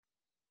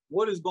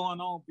What is going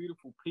on,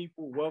 beautiful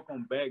people?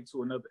 Welcome back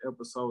to another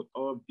episode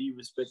of the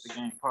Respect the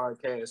Game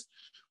podcast.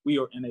 We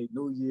are in a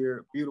new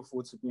year.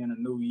 Beautiful to be in a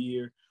new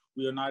year.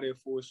 We are not at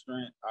full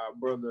strength. Our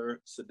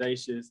brother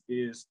Sedacious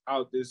is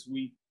out this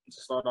week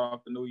to start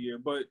off the new year,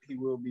 but he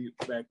will be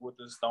back with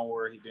us. Don't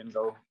worry, he didn't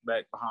go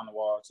back behind the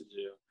wall to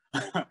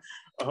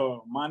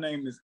jail. My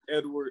name is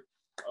Edward.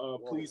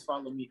 Please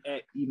follow me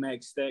at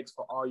Emax Stacks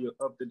for all your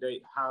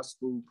up-to-date high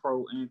school,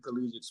 pro, and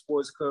collegiate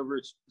sports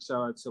coverage.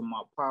 Shout out to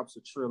my pops, a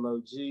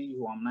Trillo G,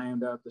 who I'm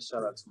named after.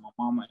 Shout out to my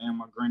mama and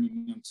my granny,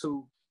 them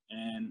too.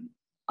 And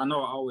I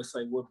know I always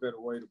say, what better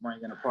way to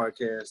bring in a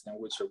podcast than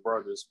with your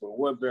brothers? But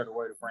what better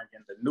way to bring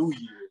in the new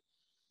year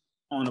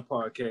on a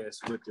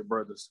podcast with your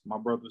brothers? My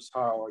brothers,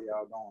 how are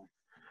y'all going?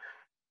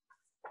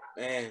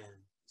 Man,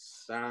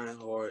 Shine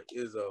Hard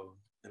Izzo,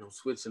 and I'm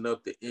switching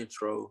up the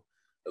intro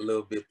a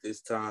little bit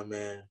this time,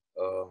 man.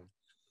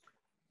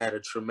 Had a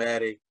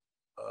traumatic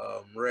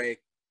wreck,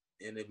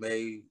 and it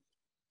made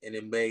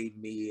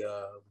me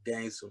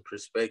gain some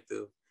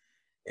perspective.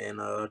 And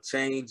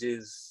change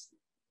is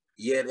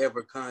yet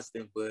ever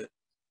constant, but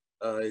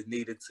it's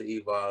needed to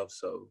evolve.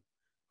 So,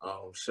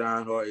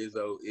 Shine Hard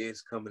Izzo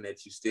is coming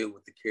at you still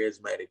with the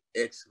charismatic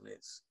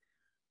excellence,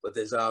 but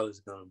there's always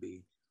gonna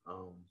be,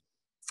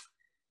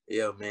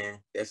 yeah,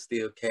 man. That's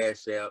still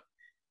Cash App,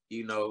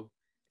 you know.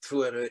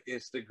 Twitter,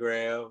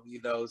 Instagram,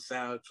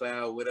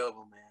 SoundCloud, whatever,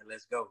 man.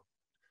 Let's go.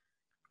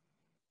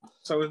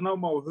 So it's no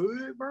more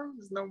hood, bro?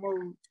 It's no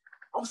more...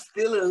 I'm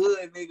still a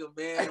hood nigga,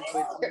 man.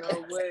 But you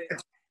know what?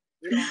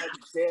 You don't have to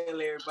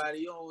tell everybody.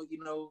 You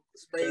don't,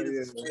 spade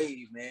is a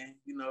spade, man.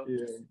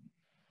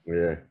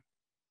 Yeah.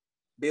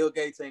 Bill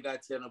Gates ain't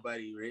got to tell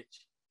nobody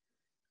rich.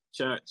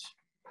 Church.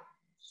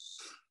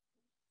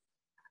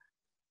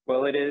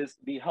 Well, it is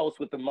the host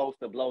with the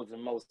most that blows the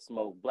most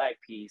smoke,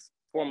 Black Peace,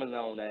 formerly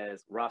known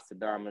as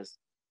Rastadamas.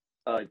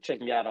 Check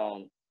me out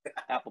on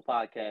Apple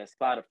Podcasts,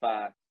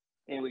 Spotify,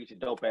 anywhere you get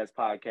your dope ass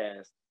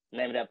podcast. The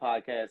name of that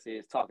podcast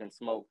is Talking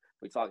Smoke.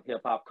 We talk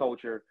hip hop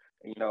culture.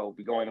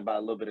 Be going about a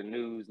little bit of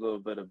news, a little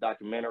bit of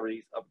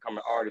documentaries,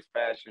 upcoming artists,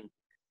 fashion.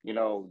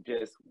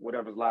 Just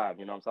whatever's live.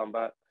 You know what I'm talking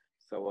about?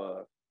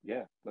 So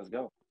yeah, let's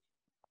go.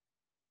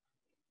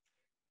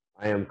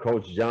 I am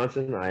Coach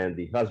Johnson. I am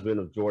the husband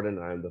of Jordan.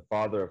 I am the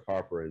father of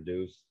Harper and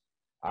Deuce.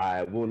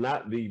 I will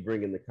not be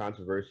bringing the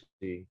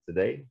controversy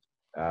today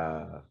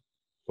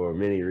for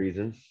many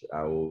reasons.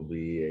 I will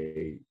be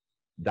a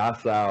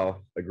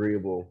docile,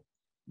 agreeable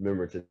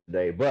member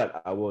today,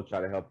 but I will try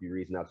to help you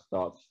reason out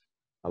thoughts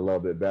a little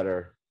bit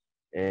better.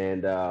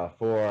 And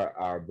for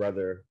our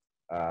brother,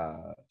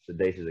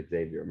 Sedacious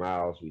Xavier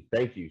Miles, we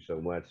thank you so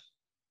much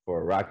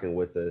for rocking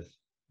with us.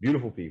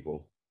 Beautiful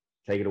people.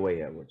 Take it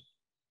away, Edward.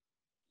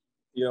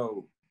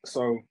 Yo,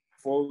 so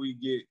before we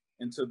get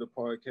into the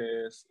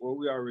podcast, well,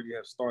 we already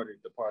have started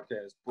the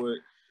podcast, but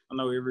I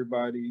know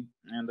everybody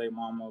and their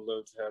mama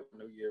love to have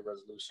New Year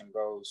resolution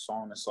goals, so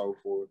on and so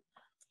forth.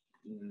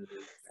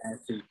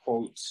 Fancy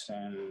quotes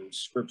and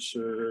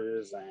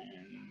scriptures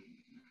and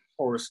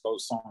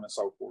horoscopes, so on and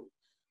so forth.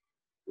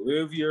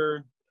 Live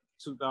your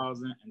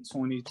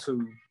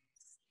 2022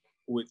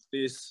 with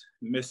this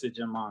message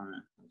in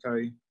mind,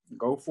 okay?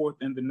 Go forth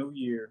in the new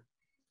year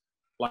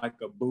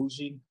like a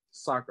bougie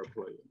soccer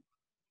player,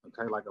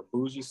 okay? Like a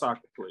bougie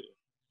soccer player.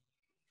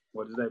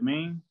 What does that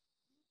mean?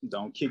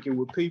 Don't kick it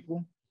with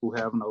people who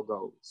have no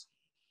goals,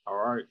 all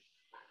right?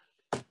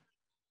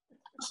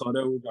 So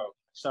there we go.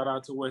 Shout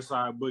out to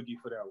Westside Boogie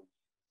for that one.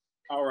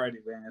 All righty,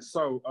 man.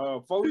 So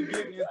before we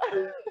get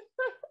into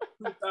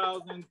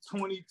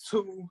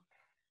 2022,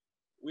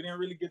 we didn't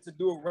really get to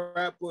do a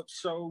wrap-up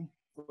show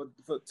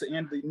to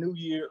end the new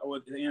year or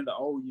to end the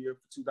old year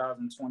for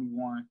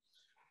 2021.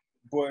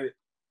 But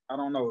I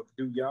don't know.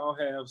 Do y'all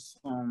have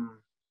some,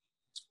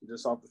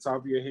 just off the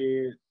top of your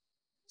head,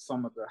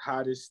 some of the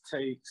hottest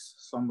takes,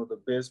 some of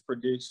the best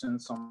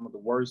predictions, some of the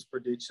worst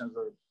predictions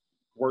or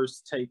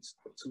worst takes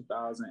of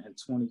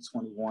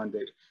 2021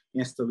 that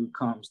instantly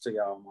comes to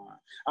y'all mind?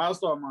 I'll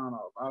start mine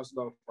off. I'll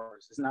go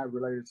first. It's not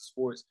related to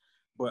sports,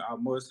 but I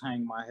must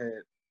hang my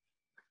hat,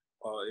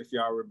 if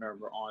y'all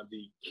remember, on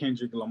the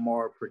Kendrick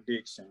Lamar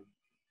prediction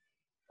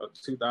of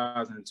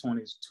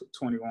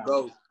 2021.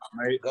 I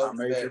made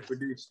the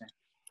prediction,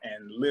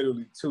 and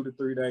literally 2 to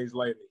 3 days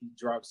later, he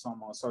dropped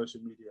some on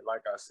social media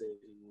like I said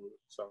he would.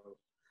 So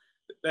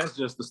that's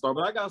just the start.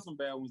 But I got some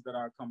bad ones that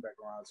I'll come back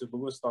around to, but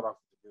we'll start off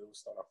with the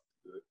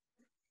good.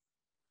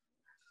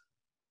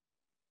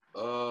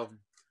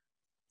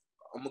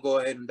 I'm gonna go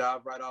ahead and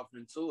dive right off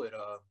into it.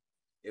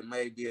 It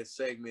may be a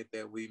segment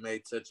that we may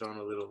touch on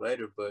a little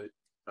later, but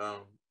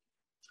I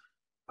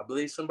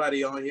believe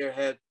somebody on here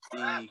had the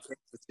Kansas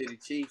City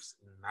Chiefs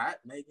not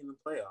making the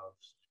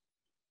playoffs.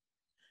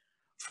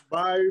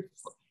 I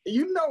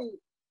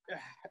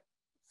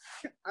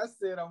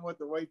said I want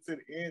to wait to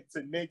the end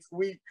to next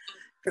week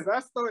because I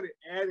started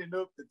adding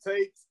up the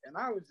takes and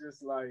I was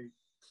just like,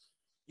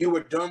 you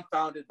were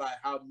dumbfounded by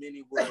how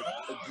many were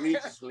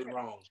egregiously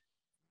wrong.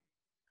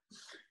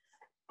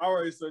 All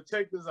right, so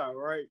check this out,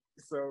 right?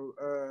 So,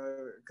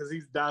 because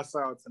he's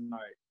docile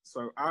tonight.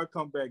 So I'll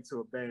come back to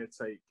a bad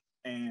take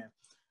And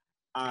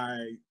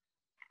I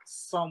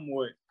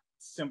somewhat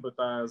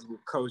sympathize with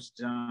Coach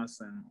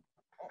Johnson.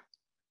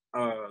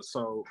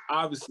 So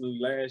obviously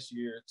last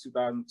year,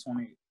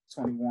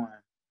 2021,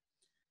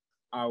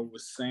 I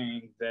was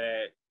saying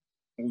that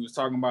when we was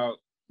talking about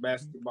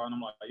basketball, and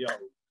I'm like, yo,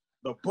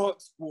 the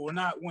Bucks will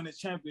not win a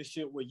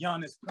championship with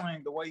Giannis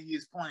playing the way he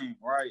is playing,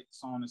 right?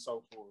 So on and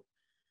so forth.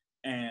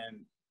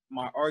 And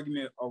my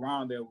argument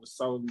around that was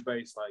solely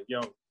based like,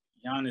 yo,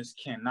 Giannis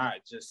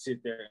cannot just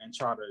sit there and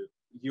try to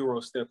Euro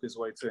step his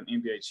way to an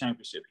NBA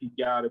championship. He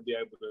got to be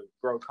able to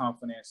grow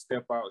confidence,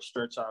 step out,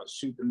 stretch out,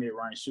 shoot the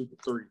mid-range, shoot the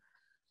three.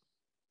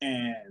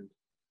 And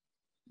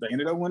they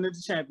ended up winning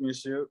the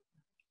championship,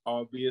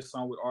 albeit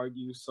some would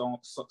argue so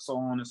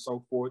on and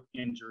so forth,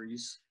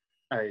 injuries.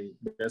 Hey,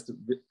 best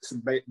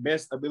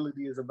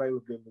ability is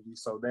availability,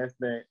 so that's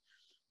that.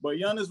 But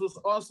Giannis was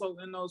also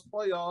in those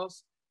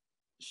playoffs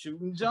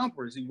shooting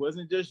jumpers. He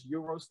wasn't just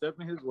Euro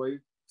stepping his way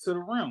to the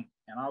rim.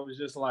 And I was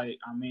just like,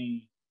 I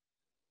mean,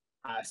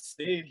 I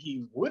said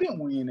he wouldn't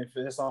win if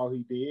that's all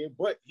he did,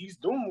 but he's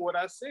doing what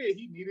I said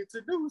he needed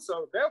to do.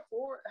 So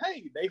therefore,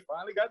 hey, they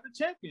finally got the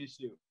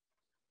championship.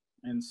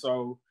 And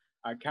so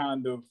I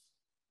kind of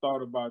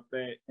thought about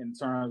that in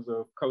terms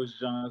of Coach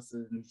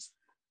Johnson's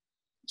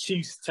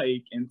Chiefs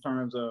take in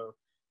terms of,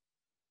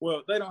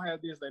 well, they don't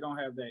have this, they don't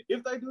have that.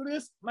 If they do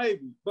this,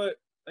 maybe, but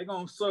they're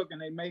going to suck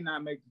and they may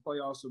not make the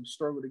playoffs or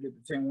struggle to get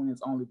the 10 wins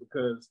only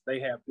because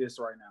they have this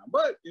right now.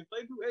 But if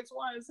they do X,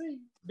 Y, and Z,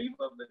 beef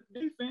up the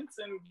defense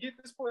and get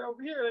this play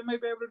over here, they may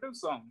be able to do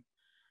something.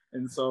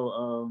 And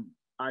so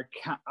I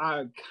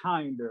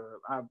kind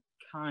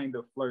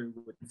of flirted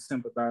with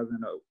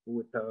sympathizing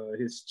with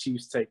his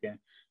Chiefs taking.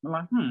 I'm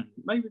like,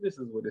 maybe this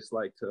is what it's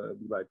like to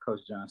be like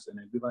Coach Johnson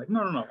and be like,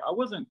 no, I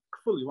wasn't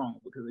fully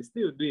wrong because they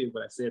still did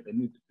what I said they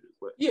needed to do.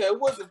 But yeah, it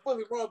wasn't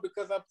fully wrong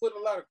because I put a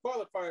lot of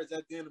qualifiers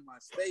at the end of my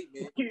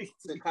statement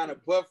to kind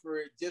of buffer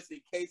it just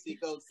in case it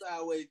goes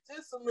sideways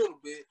just a little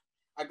bit.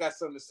 I got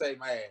something to say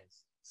my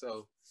ass.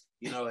 So,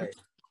 hey,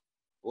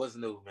 what's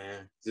new,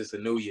 man? Just a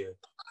new year.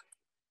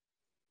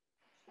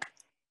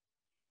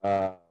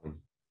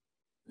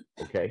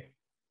 Okay.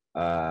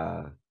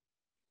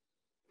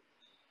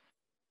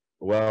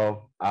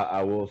 Well,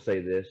 I will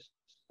say this.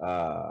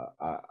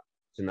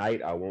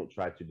 Tonight, I won't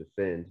try to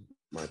defend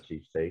my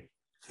Chiefs take.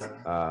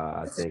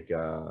 I think,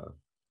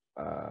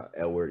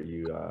 Edward,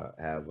 you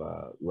have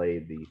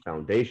laid the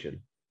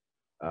foundation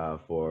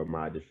for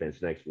my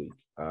defense next week.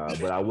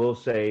 But I will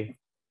say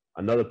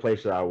another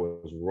place that I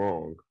was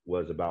wrong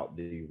was about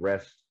the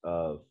rest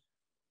of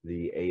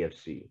the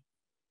AFC.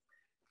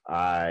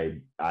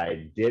 I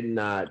did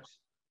not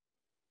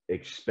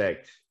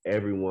expect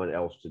everyone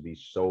else to be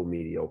so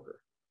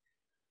mediocre.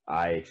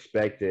 I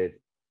expected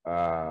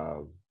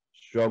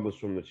struggles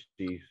from the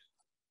Chiefs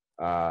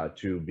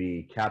to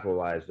be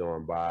capitalized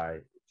on by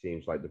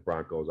teams like the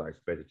Broncos. I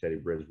expected Teddy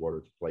Bridgewater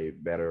to play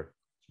better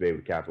to be able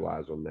to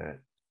capitalize on that.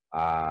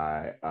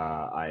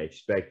 I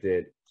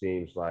expected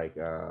teams like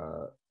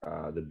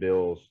the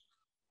Bills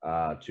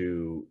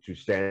to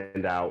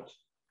stand out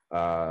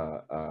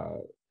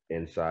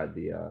inside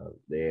the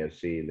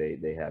AFC.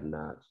 They have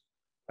not.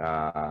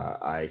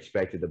 I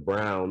expected the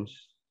Browns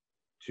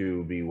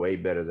to be way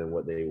better than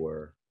what they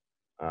were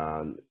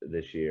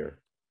this year,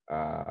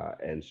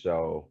 and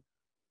so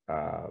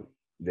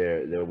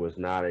there was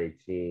not a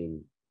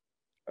team,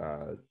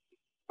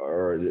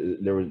 or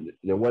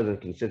there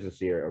wasn't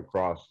consistency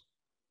across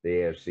the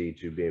AFC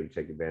to be able to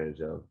take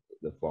advantage of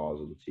the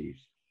flaws of the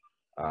Chiefs,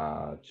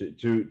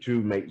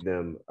 to make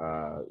them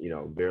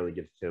barely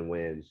get to 10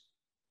 wins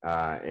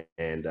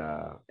and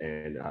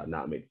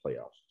not make the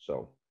playoffs.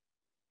 So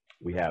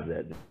we have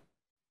that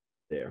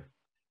there.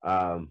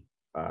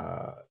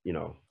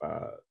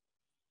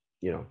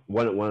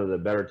 One of the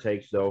better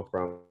takes though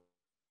from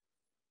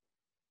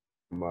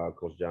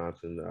Coach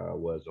Johnson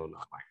was on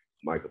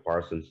Micah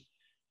Parsons.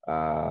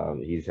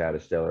 He's had a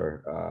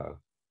stellar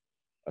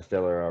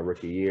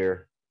rookie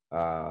year.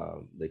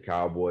 The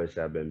Cowboys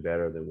have been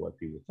better than what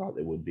people thought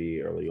they would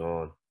be early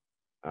on,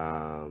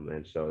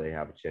 and so they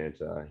have a chance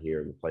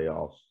here in the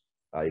playoffs.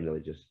 Even though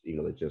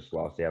they just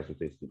lost, they have some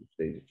things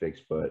to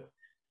fix, but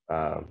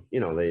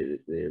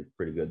they're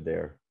pretty good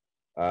there.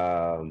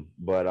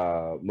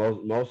 But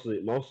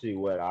mostly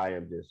what I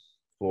am just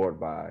floored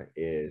by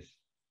is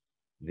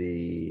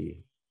the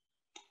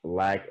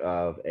lack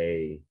of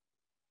a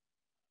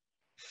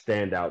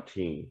standout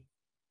team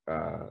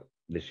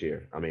this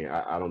year. I mean,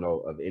 I don't know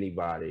of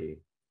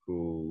anybody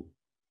who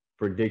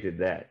predicted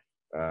that.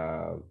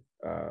 I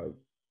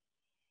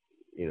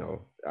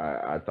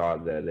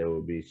thought that there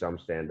would be some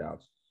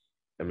standouts.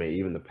 I mean,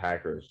 even the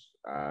Packers,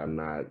 I'm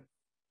not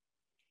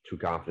too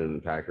confident in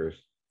the Packers.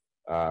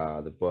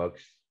 The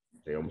Bucks,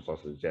 they almost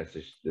lost to the Jets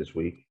this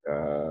week.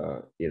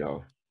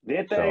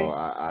 Did they? So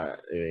I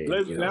mean,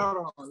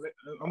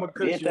 I'm gonna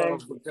cut you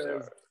off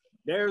because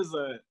there's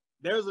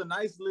a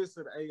nice list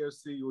of the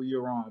AFC where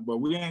you're wrong, but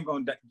we ain't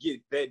gonna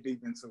get that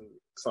deep into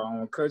it. So I'm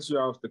gonna cut you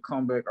off to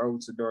come back over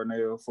to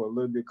Darnell for a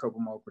little bit, couple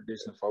more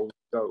predictions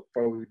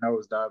before we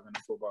nose dive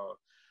into football.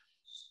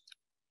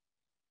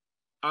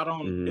 I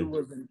don't. Mm-hmm.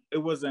 It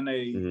wasn't a.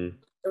 Mm-hmm.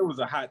 It was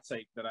a hot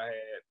take that I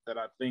had that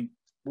I think.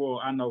 Well,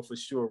 I know for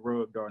sure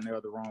rubbed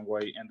Darnell the wrong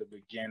way in the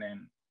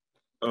beginning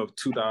of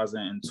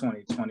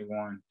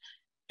 2020-21,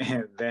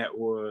 and that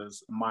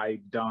was my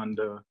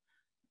Donda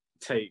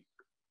take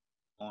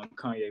on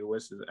Kanye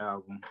West's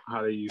album.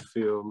 How do you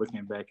feel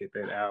looking back at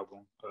that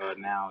album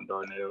now,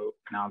 Darnell?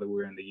 Now that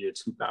we're in the year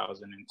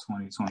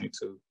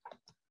 2022.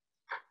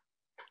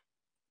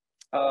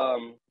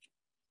 I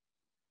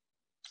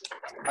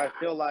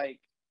feel like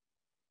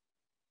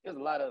there's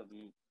a lot of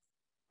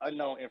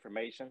unknown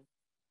information,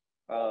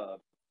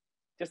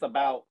 just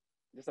about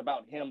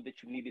him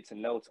that you needed to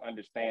know to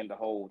understand the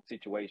whole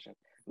situation.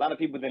 A lot of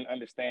people didn't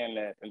understand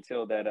that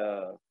until that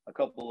a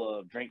couple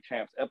of Drink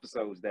Champs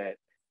episodes that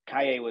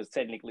Kanye was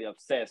technically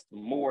obsessed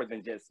more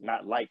than just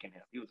not liking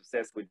him. He was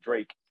obsessed with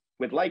Drake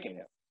with liking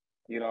him.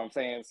 You know what I'm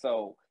saying?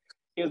 So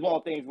it was one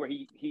of the things where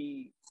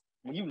he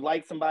when you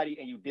like somebody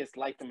and you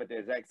dislike them at the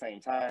exact same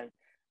time,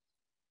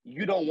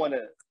 you don't want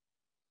to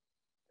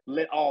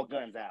let all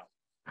guns out.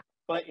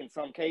 But in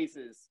some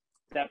cases,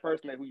 that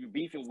person who you're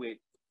beefing with,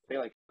 they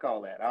like,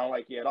 call that. I don't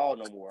like you at all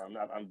no more.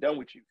 I'm done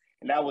with you.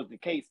 And that was the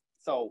case.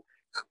 So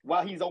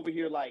while he's over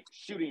here like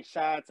shooting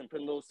shots and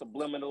putting little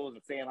subliminals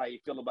and saying how you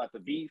feel about the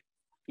beef,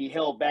 he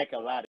held back a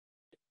lot of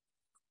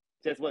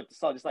just like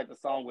the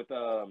song with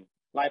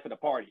Life of the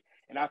Party.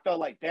 And I felt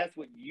like that's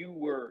what you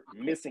were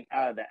missing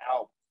out of the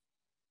album.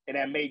 And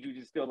that made you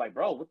just feel like,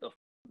 bro, what the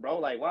bro?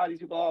 Like, why are these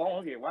people all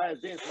on here? Why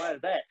is this? Why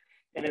is that?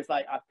 And it's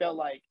like I felt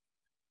like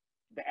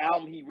the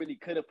album he really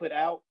could have put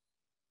out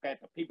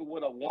that the people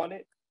would have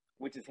wanted,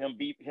 which is him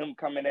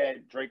coming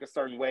at Drake a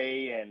certain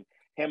way and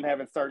him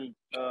having certain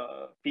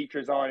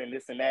features on and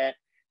this and that,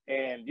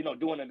 and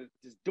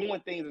just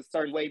doing things a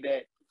certain way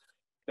that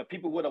the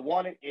people would have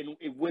wanted, and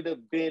it would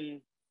have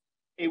been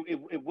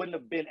it wouldn't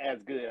have been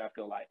as good, I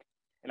feel like.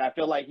 And I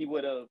feel like he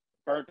would have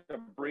burnt a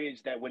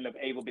bridge that wouldn't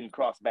have able been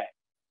crossed back.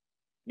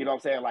 You know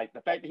what I'm saying? Like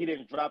the fact that he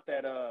didn't drop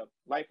that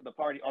Life of the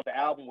Party on the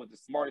album was the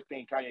smartest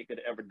thing Kanye could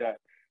have ever done.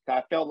 So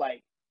I felt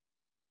like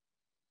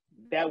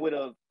that would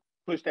have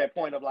pushed that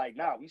point of like,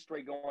 nah, we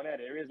straight going at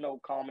it. There is no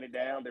calming it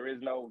down. There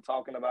is no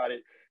talking about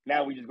it.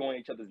 Now we just going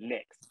at each other's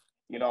necks.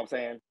 You know what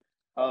I'm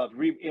saying?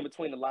 Read in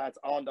between the lines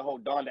on the whole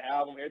Donda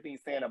album, everything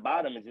he's saying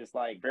about him is just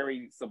like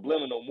very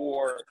subliminal,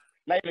 more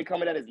not even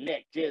coming at his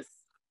neck, just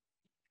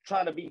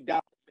trying to be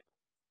dominant.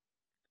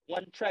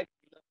 One track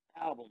of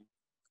the album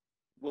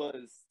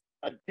was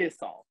a diss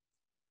song,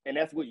 and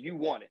that's what you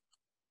wanted.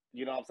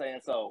 You know what I'm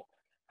saying? So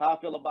how I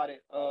feel about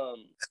it,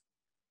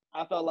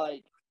 I felt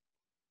like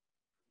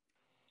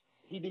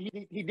he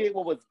did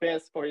what was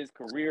best for his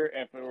career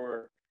and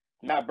for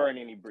not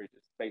burning any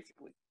bridges,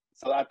 basically.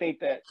 So I think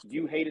that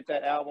you hated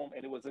that album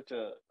and it was such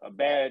a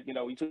bad,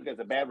 you took it as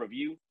a bad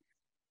review.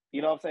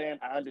 You know what I'm saying?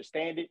 I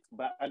understand it,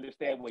 but I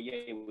understand what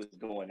Ye was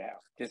doing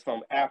now. Just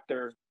from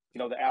after,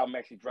 the album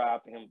actually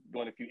dropped and him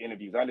doing a few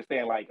interviews. I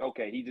understand, like,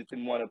 okay, he just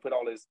didn't want to put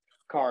all his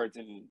cards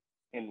in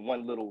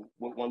one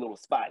little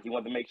spot. He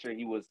wanted to make sure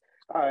he was,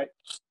 all right,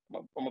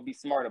 I'm going to be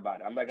smart about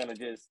it. I'm not going to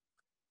just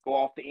go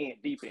off the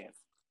deep end.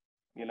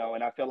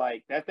 And I feel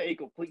like that's the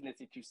incompleteness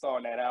that you saw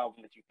in that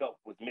album that you felt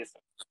was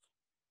missing.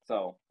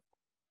 So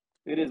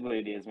it is what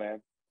it is,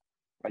 man.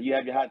 Like, you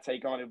have your hot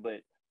take on it,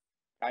 but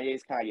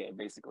Kanye's Kanye,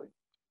 basically.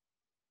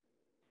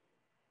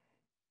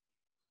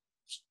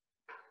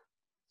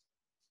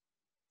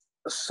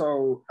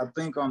 So I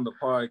think on the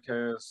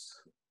podcast,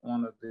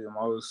 one of the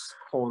most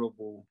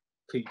quotable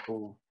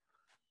people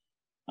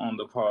on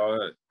the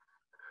pod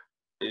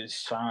is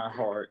Sean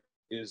Hart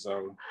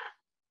Izzo.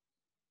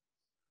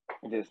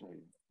 This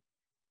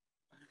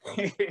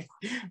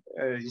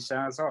He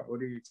shines hard. What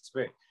do you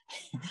expect?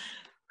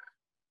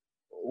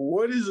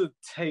 What is a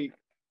take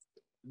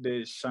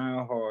that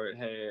Sean Hart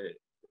had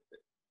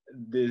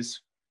this?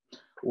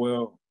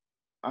 Well,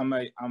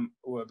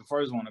 the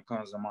first one that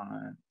comes to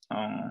mind,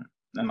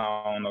 and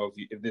I don't know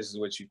if this is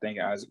what you think,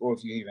 Isaac, or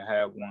if you even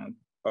have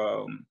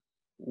one,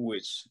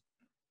 which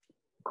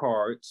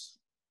cards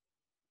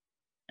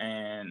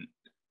and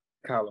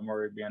Kyler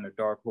Murray being a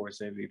dark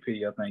horse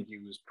MVP, I think he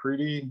was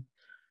pretty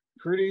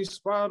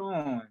spot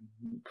on.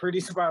 Pretty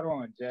spot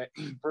on, Jack.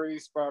 Pretty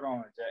spot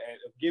on, Jack.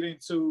 Getting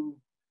to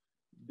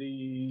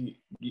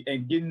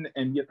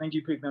and you think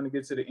you picked them to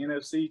get to the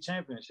NFC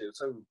Championship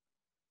too.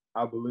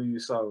 I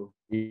believe so.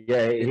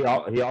 Yeah, he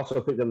also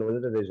picked them to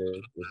win the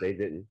division, which they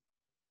didn't.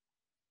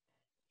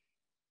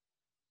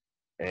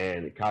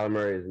 And Kyler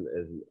Murray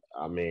is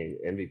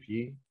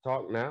MVP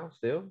talk now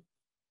still?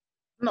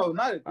 No,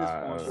 not at this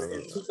point.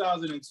 In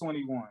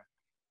 2021.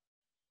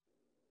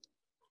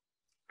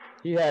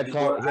 He had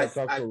talked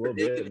a little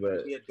bit,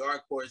 but he a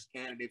dark horse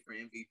candidate for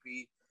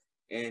MVP,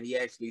 and he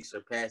actually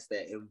surpassed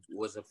that and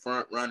was a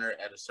front runner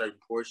at a certain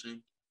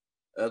portion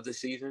of the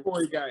season.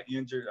 Before he got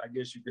injured, I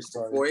guess you could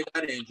start. Before he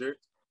got injured,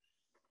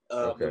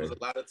 there was a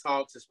lot of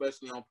talks,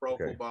 especially on Pro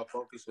Football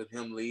Focus, with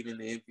him leading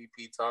the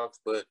MVP talks.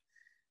 But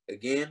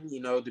again,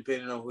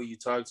 depending on who you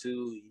talk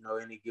to,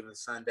 any given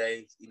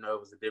Sunday, it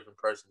was a different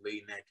person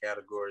leading that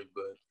category.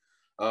 But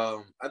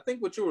I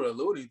think what you were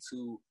alluding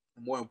to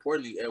more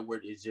importantly,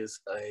 Edward, is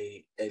just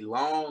a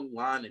long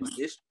line of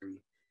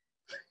history.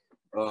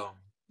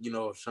 You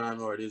know, of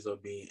Scheinhardt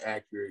Izzo being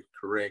accurate,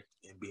 correct,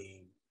 and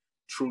being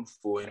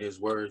truthful in his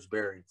words,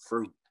 bearing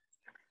fruit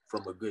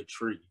from a good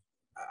tree.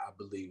 I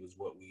believe is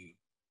what we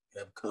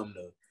have come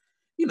to,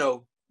 you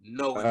know and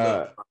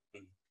love.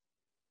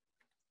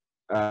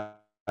 I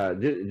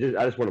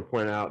just want to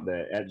point out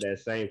that at that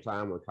same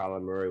time when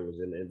Kyler Murray was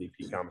in the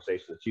MVP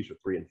conversation, the Chiefs were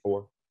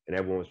 3-4, and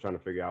everyone was trying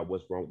to figure out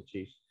what's wrong with the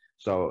Chiefs.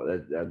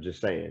 So I'm just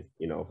saying,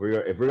 you know, if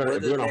we're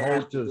gonna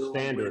hold to the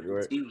standard,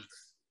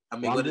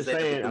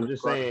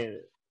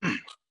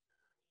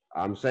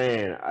 I'm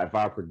saying if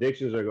our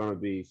predictions are going to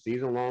be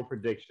season-long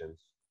predictions,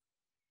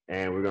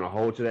 and we're going to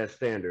hold to that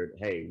standard,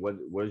 hey, what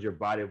does your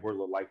body of work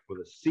look like for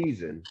the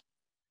season?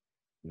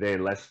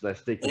 Then let's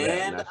stick to that.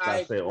 And that's what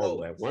I say all the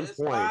way. At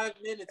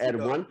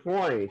one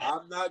point,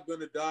 I'm not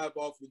gonna dive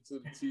off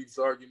into the Chiefs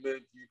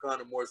argument. You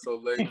kind of more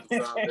so laying the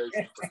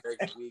foundation for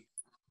next week.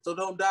 So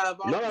don't dive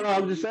off. No.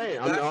 I'm just saying.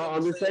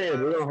 I'm just saying.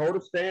 We're gonna hold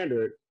a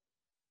standard.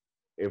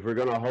 If we're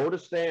gonna hold a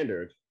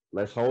standard,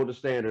 let's hold the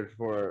standard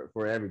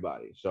for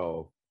everybody.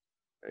 So,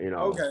 you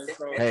know. Okay.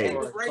 So, hey,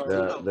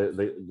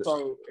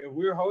 so if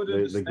we're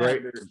holding the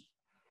standard,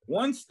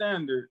 one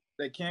standard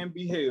that can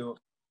be held,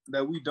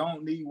 that we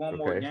don't need one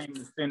more game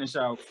to finish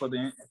out for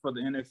the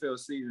NFL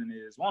season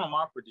is, one of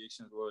my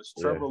predictions was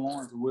Trevor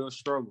Lawrence will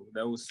struggle.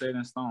 That was set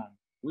in stone.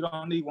 We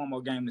don't need one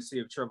more game to see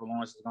if Trevor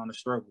Lawrence is going to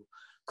struggle.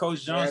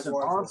 Coach Johnson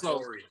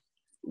also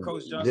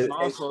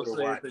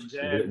said the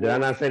Jaguars. Did I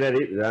not say that?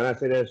 Did I not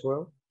say that as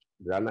well?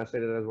 Did I not say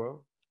that as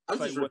well? I'm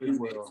just repeating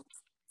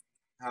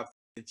how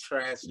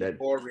trash and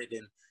horrid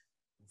and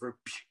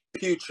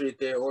putrid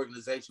their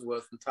organization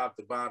was from top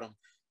to bottom,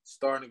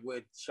 starting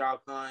with Shao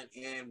Kahn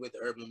and with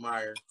Urban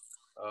Meyer.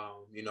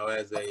 You know,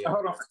 as a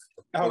hold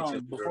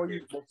on.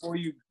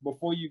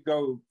 Before you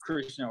go,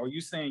 Christian, are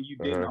you saying you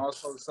didn't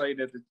also say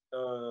that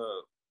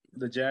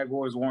the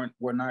Jaguars were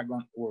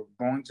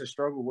going to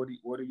struggle?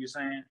 What are you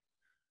saying?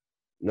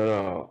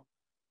 No.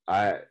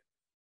 I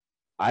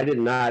did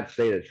not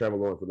say that Trevor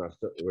Lawrence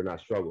would not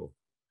struggle.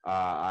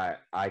 I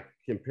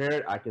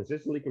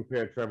consistently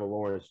compared Trevor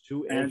Lawrence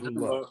to Andrew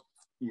Luck,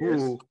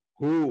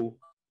 who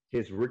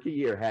his rookie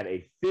year had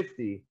a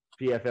 50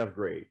 PFF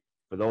grade.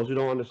 For those who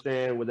don't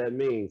understand what that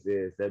means,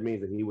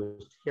 that he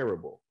was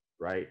terrible,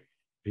 right?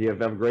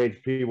 PFF grades,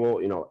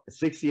 people,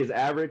 60 is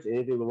average.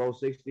 Anything below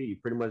 60, you're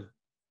pretty much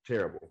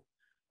terrible.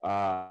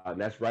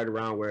 That's right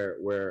around where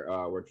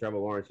Trevor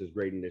Lawrence is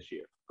grading this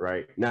year,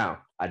 right?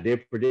 Now, I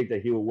did predict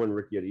that he would win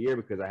Rookie of the Year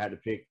because I had to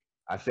pick.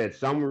 I said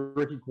some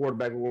rookie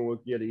quarterback will win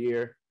Rookie of the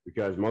Year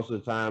because most of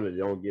the time they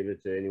don't give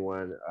it to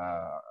anyone.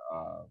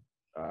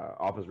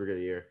 Offensive Rookie of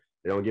the Year,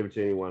 they don't give it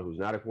to anyone who's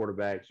not a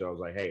quarterback. So I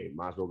was like, hey,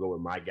 might as well go with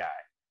my guy,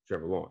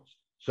 Trevor Lawrence.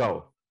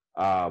 So,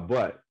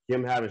 but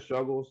him having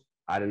struggles,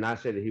 I did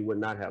not say that he would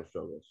not have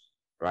struggles,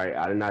 right?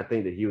 I did not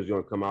think that he was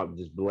going to come out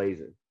just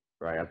blazing,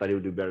 right? I thought he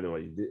would do better than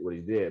what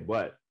he did.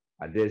 But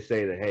I did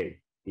say that, hey,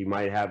 he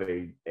might have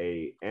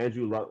a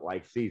Andrew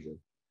Luck-like season.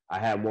 I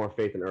had more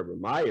faith in Urban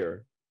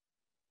Meyer,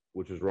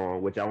 which was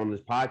wrong, which on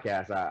this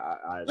podcast,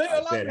 I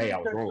said, hey, I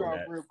was wrong with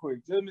that. Real quick.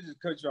 Let me just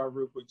cut you off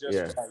real quick,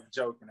 just for like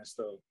joking and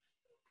stuff.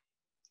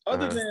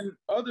 Other than,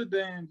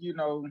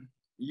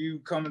 you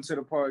coming to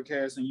the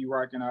podcast and you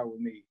rocking out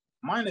with me,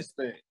 minus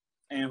that,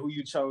 and who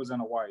you chose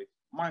and a wife,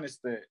 minus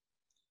that.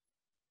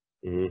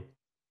 Mm-hmm.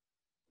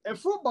 And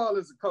football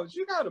as a coach,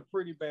 you got a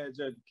pretty bad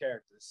judge of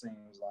character, it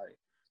seems like.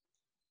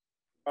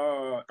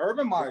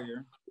 Urban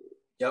Meyer.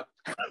 Yep.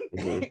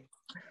 Mm-hmm.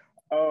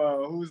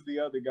 Who's the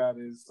other guy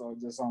that's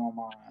just on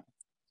my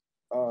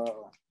mind?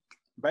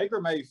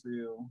 Baker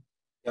Mayfield.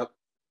 Yep.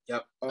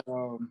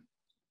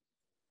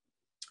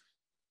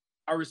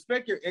 I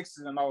respect your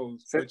X's and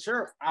O's, but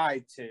your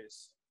eye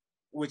test,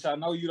 which I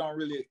know you don't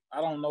really, I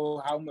don't know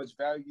how much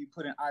value you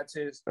put in eye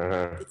test.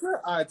 But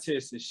your eye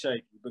test is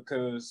shaky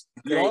because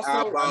you also,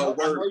 I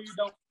know you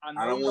don't.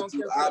 I don't want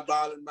you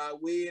eyeballing my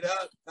weed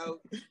up. No.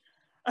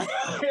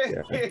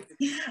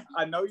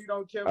 I know you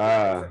don't care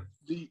about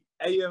the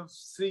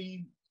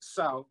AFC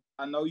South.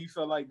 I know you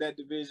felt like that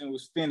division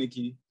was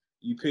finicky.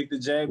 You picked the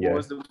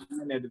Jaguars to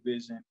win that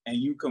division, and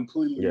you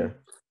completely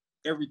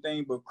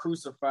everything but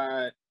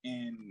crucified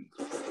and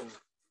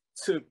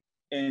took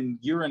and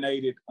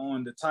urinated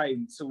on the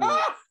Titans.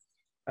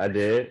 I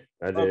did.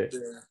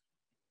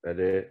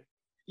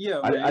 Yeah,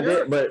 I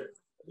did. But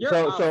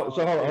so hold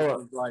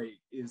on. Like,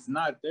 it's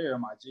not there,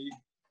 my G.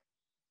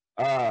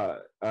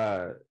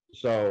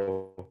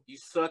 So you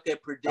suck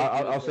at predicting.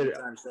 I'll say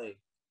that.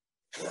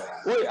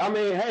 Wait, I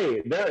mean,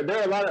 hey, there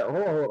are a lot of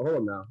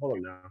hold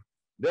on now.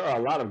 There are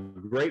a lot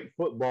of great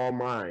football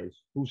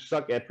minds who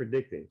suck at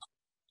predicting,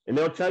 and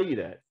they'll tell you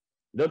that.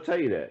 But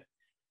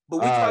we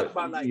talk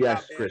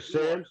about Chris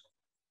Sims.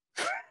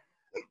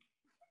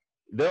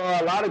 There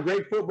are a lot of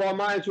great football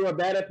minds who are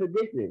bad at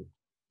predicting.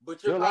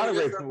 But there are a lot of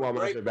great football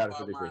minds who are bad at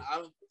predicting.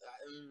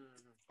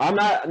 I'm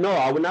not. No,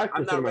 I would not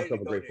consider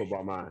myself a great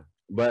football mind.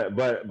 But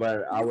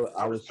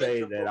I would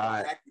say that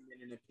acumen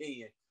and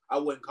opinion. I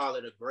wouldn't call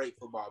it a great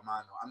football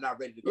mind. I'm not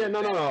ready to go. Yeah,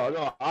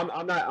 no.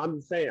 I'm not.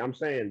 I'm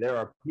saying there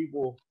are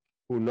people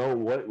who know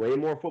way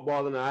more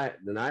football than I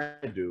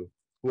do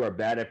who are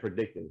bad at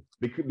predicting.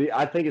 Because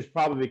I think it's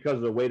probably because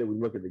of the way that we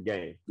look at the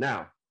game.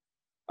 Now,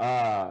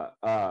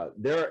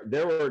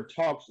 there were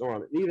talks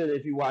on, even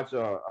if you watch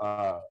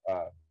the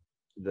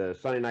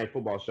Sunday Night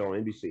Football show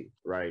on NBC,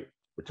 right?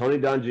 With Tony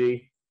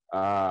Dungy,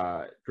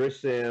 Chris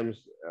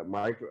Sims,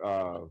 Mike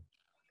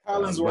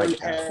Collinsworth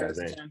has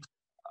has.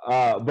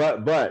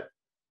 but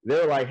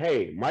they're like,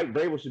 hey, Mike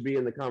Vrabel should be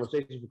in the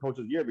conversation for Coach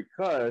of the Year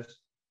because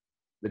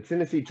the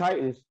Tennessee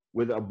Titans,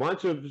 with a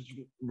bunch of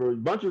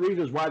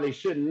reasons why they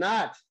should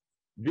not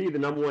be the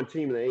number one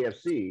team in the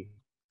AFC,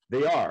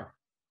 they are.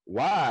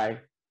 Why?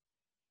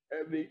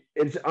 I mean,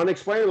 it's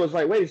unexplainable. It's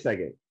like, wait a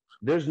second.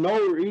 There's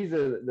no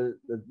reason.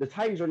 The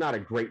Titans are not a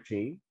great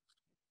team.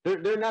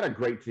 They're not a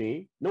great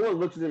team. No one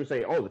looks at them and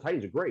say, oh, the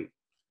Titans are great.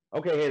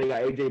 Okay, hey, they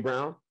got A.J.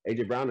 Brown.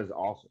 A.J. Brown is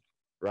awesome,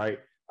 right?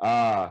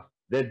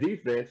 Their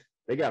defense,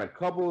 they got a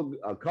couple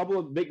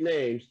of big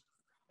names,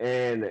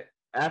 and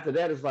after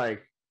that, it's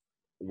like,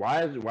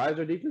 why is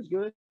their defense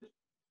good?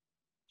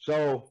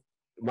 So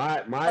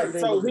my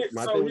thing with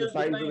the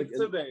Titans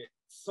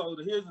So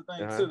here's the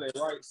thing to that,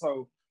 right?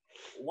 So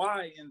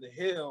why in the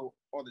hell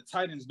are the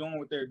Titans doing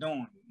what they're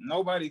doing?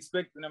 Nobody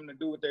expecting them to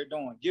do what they're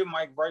doing. Give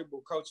Mike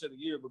Vrabel Coach of the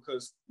Year,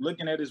 because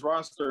looking at his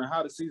roster and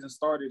how the season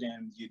started,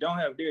 and you don't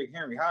have Derrick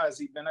Henry, how has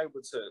he been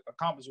able to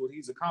accomplish what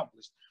he's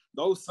accomplished?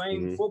 Those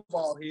same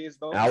football heads,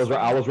 I was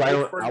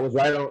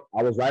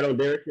right on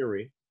Derrick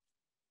Henry.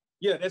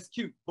 Yeah, that's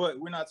cute, but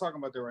we're not talking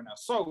about that right now.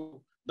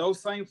 So those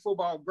same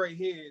football great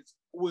heads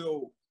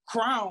will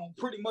crown,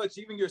 pretty much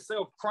even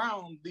yourself,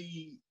 crown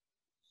the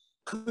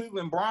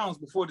Cleveland Browns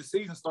before the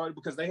season started,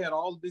 because they had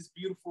all of this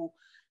beautiful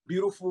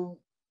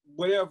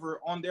whatever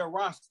on their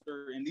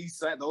roster, and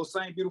those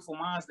same beautiful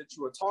minds that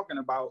you were talking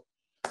about.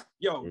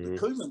 The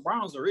Cleveland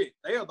Browns are it.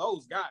 They are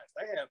those guys.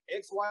 They have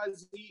X, Y,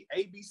 Z,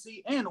 A, B,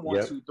 C, and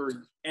 1, 2, 3,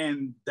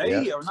 and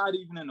they are not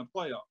even in the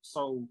playoffs.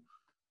 So,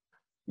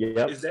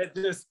 is that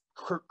just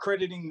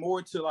crediting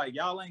more to like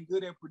y'all ain't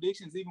good at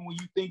predictions, even when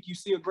you think you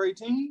see a great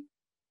team?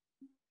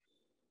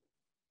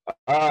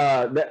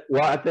 I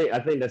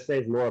think that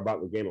says more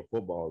about the game of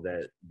football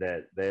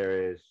that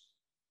there is.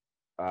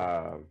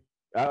 I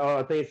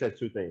think it says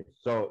two things.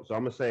 So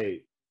I'm gonna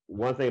say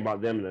one thing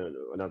about them and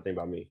another thing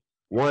about me.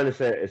 One, it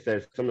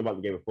says something about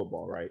the game of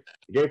football, right?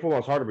 The game of football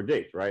is hard to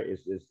predict, right?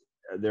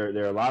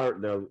 There are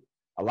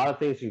a lot of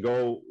things can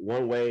go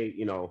one way.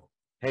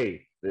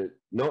 Hey,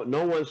 no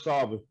one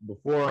saw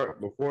before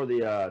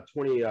the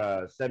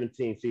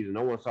 2017 season.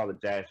 No one saw the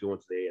Jazz go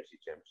into the AFC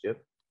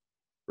Championship,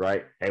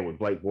 right? Hey, with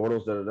Blake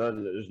Bortles,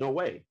 there's no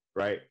way,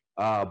 right?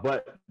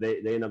 But they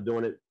end up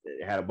doing it.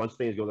 They had a bunch of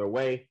things go their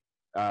way.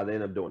 They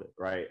end up doing it,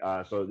 right?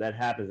 So that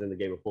happens in the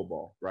game of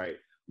football, right?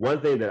 One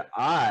thing that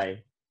I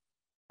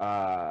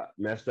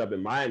messed up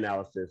in my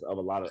analysis of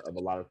a lot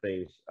of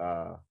things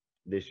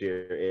this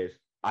year is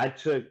I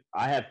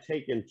have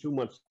taken too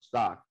much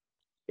stock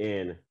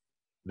in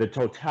the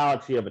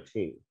totality of a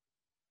team,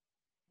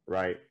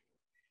 right?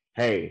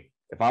 Hey,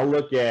 if I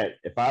look at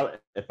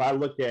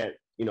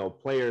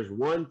players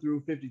 1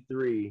 through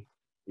 53,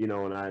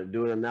 and I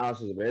do an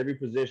analysis of every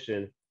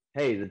position,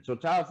 hey, the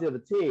totality of the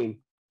team,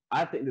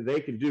 I think that they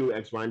can do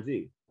X, Y, and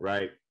Z,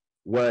 right?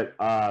 What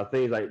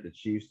things like the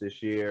Chiefs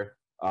this year,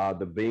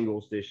 the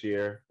Bengals this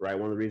year, right?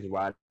 One of the reasons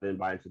why I didn't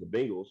buy into the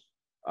Bengals,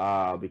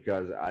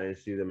 because I didn't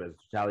see them as the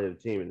totality of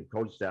the team and the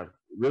coaching staff,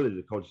 really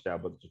the coaching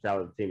staff, but the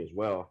totality of the team as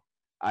well.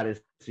 I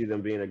didn't see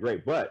them being a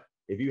great. But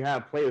if you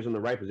have players in the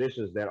right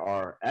positions that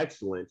are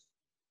excellent,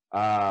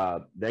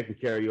 they can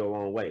carry you a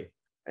long way.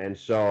 And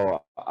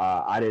so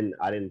I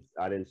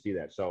didn't see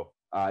that. So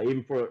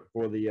even for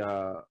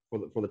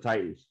the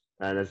Titans,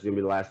 and that's gonna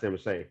be the last thing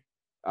to say.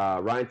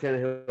 Ryan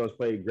Tannehill has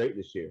played great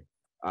this year,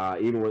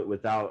 even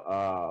without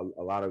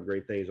a lot of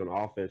great things on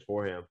offense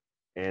for him,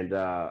 and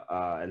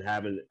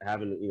having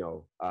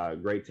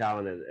great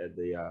talent at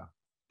the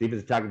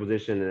defensive tackle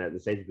position and at the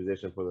safety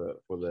position for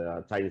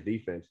the Titans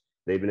defense.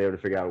 They've been able to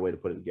figure out a way to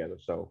put it together.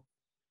 So,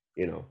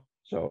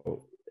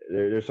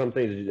 there's some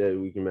things that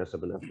we can mess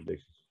up in that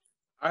predictions.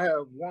 I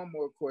have one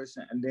more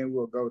question, and then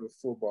we'll go to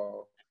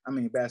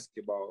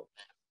basketball.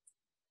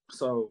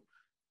 So,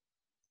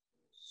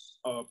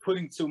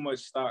 putting too much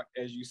stock,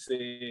 as you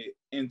said,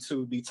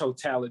 into the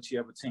totality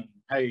of a team.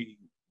 Hey,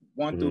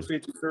 1 through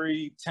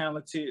 53,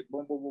 talented,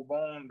 boom, boom, boom,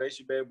 boom. They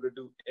should be able to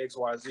do X,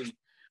 Y, Z.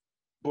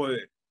 But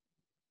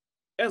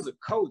as a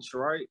coach,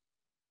 right,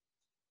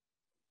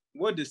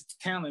 what does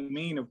talent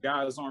mean if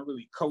guys aren't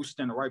really coached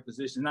in the right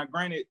position? Now,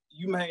 granted,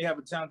 you may have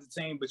a talented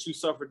team, but you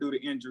suffer due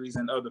to injuries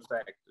and other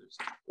factors,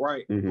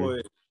 right?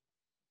 But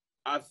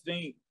I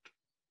think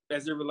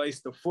as it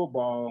relates to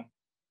football,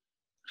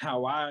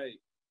 how I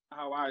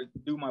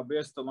do my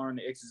best to learn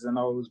the X's and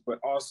O's, but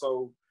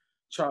also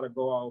try to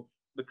go off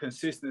the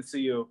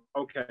consistency of,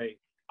 okay,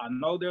 I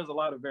know there's a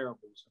lot of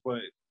variables,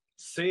 but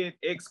said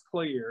X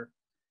player,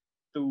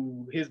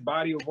 through his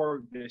body of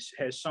work, that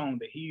has shown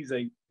that he's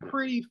a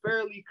pretty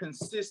fairly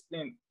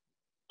consistent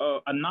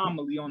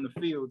anomaly on the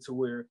field to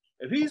where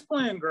if he's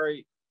playing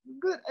great,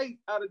 good 8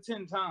 out of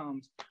 10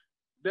 times,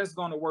 that's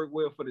going to work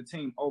well for the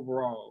team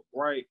overall,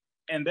 right?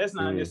 And that's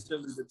not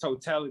necessarily the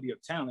totality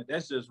of talent.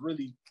 That's just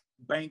really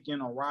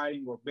banking or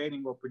riding or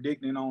betting or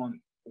predicting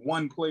on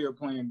one player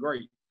playing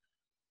great.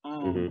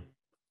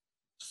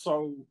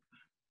 So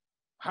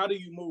how do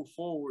you move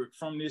forward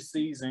from this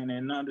season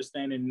and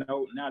understanding,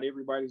 no, not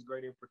everybody's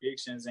great at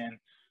predictions and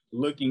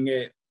looking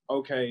at,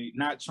 okay,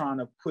 not trying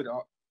to put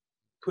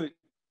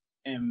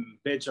and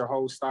bet your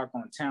whole stock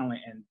on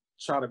talent and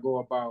try to go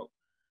about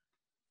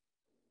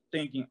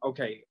thinking,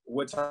 okay,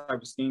 what type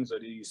of schemes are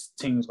these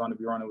teams going to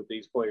be running with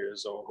these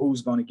players, or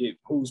who's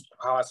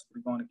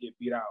possibly going to get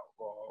beat out,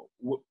 or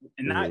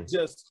and not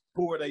just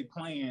who are they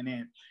playing.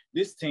 And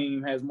this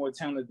team has more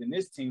talent than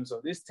this team, so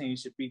this team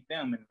should beat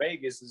them. And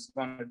Vegas is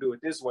going to do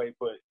it this way,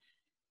 but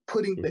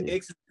putting the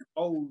X's and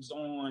O's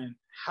on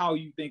how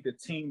you think the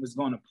team is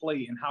going to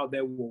play and how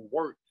that will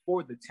work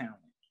for the talent.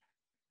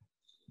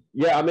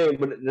 Yeah, I mean,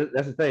 but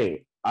that's the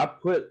thing. I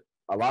put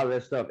a lot of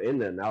that stuff in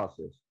the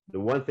analysis. The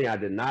one thing I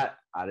did not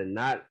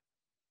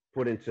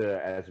put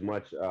into as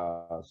much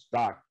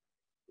stock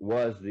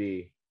was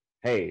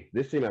hey,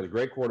 this team has a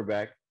great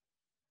quarterback,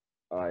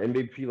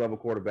 MVP level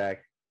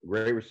quarterback,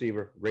 great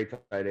receiver, great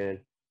tight end.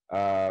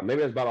 Maybe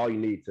that's about all you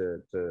need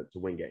to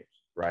win games,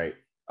 right?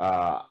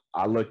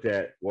 I looked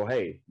at, well,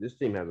 hey, this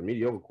team has a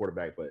mediocre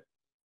quarterback, but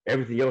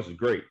everything else is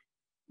great.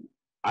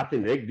 I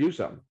think they can do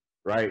something,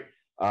 right?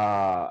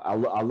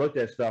 I looked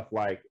at stuff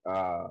like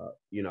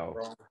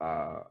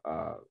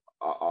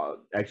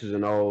X's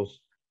and O's.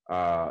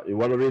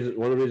 One of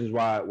the reasons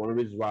why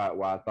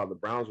I thought the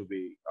Browns would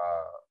be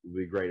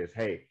great is,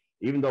 hey,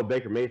 even though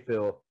Baker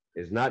Mayfield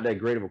is not that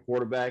great of a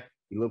quarterback,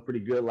 he looked pretty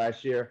good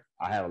last year.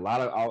 I have a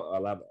lot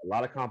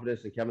of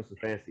confidence in Kevin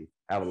Stefanski.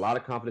 I have a lot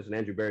of confidence in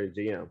Andrew Berry,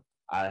 the GM.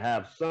 I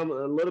have a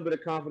little bit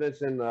of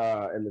confidence in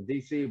the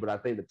DC, but I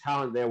think the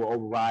talent there will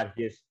override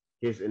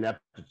his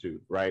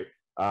ineptitude, right?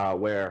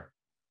 Where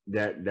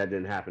that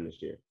didn't happen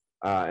this year,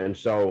 and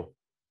so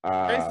you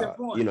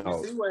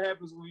see what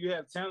happens when you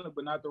have talent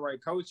but not the right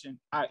coaching,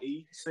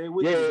 i.e., say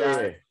with you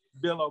guys,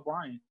 Bill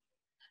O'Brien.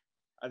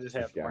 I just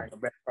have to bring him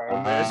back.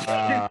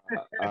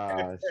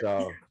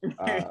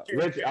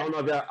 Rich, I don't know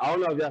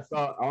if y'all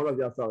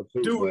saw it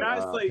too. Do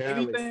not say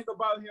anything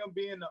about him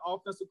being the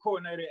offensive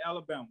coordinator at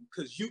Alabama,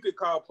 because you could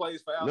call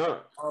plays for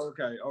Alabama. No.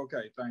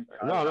 Okay, thank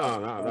you. No.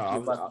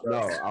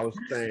 I was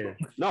saying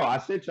no. I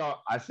sent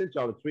y'all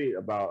the tweet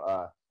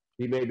about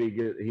he may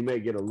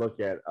get a look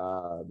at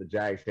the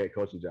Jags head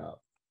coaching job.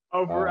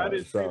 Oh, I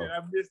didn't see that.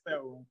 I missed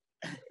that one.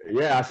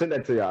 Yeah, I sent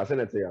that to y'all.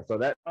 So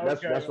that's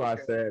why I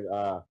said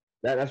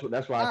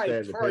that's why I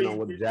said depending on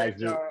what the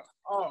Jags do.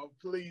 Oh,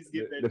 please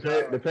get that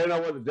job. Depending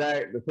on what the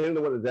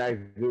Jags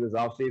do this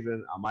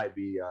offseason, I might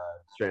be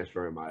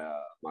transferring my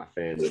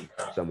fandom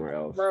somewhere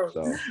else. Bro,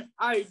 so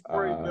I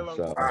pray Bill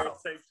O'Brien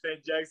takes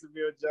that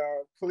Jacksonville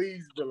job.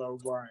 Please, Bill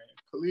O'Brien.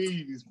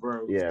 Please,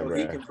 bro. Yeah, so bro.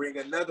 He can bring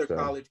another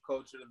college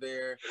culture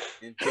there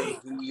and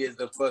think he is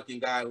the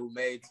fucking guy who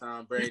made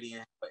Tom Brady and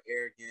have an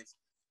arrogance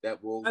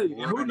that will. Hey,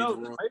 who knows?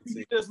 Maybe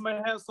he just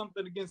may have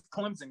something against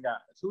Clemson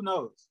guys. Who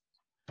knows?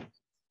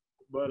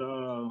 But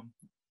Bill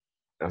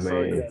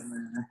O'Brien,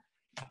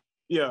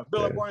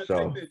 take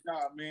that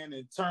job, man,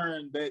 and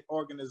turn that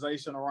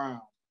organization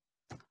around.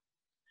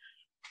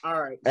 All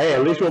right. Hey,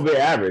 at least we'll be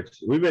average.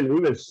 We've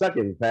been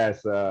sucking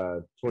past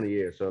 20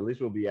 years, so at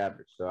least we'll be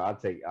average. So I'll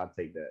take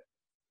that.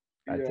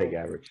 I take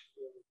average.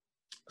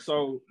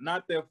 So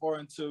not that far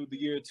into the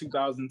year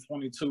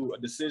 2022, a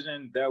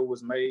decision that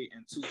was made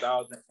in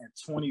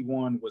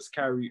 2021 was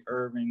Kyrie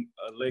Irving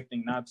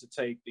electing not to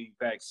take the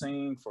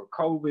vaccine for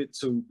COVID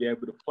to be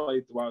able to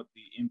play throughout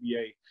the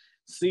NBA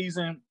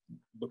season.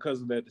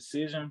 Because of that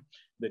decision,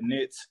 the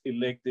Nets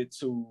elected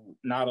to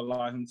not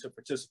allow him to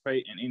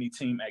participate in any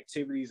team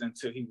activities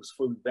until he was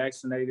fully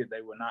vaccinated.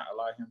 They would not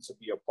allow him to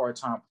be a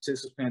part-time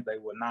participant. They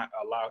would not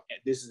allow,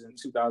 this is in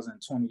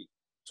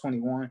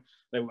 2021,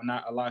 they would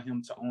not allow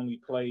him to only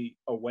play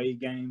away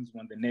games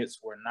when the Nets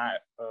were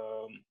not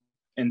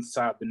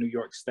inside the New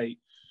York State,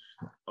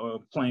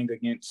 playing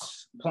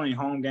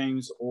home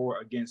games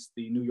or against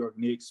the New York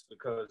Knicks,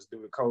 because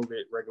due to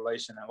COVID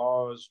regulation and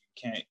laws,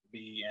 you can't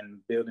be in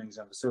buildings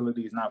and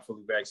facilities not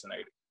fully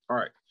vaccinated. All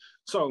right.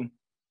 So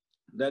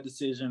that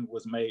decision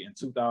was made in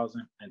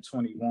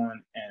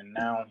 2021, and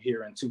now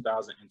here in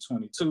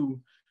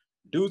 2022,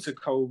 due to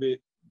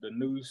COVID, the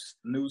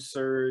new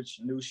surge,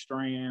 new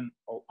strand,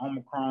 or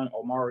Omicron,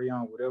 or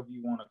Omarion, whatever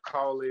you want to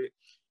call it,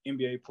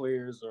 NBA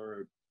players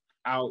are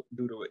out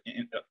due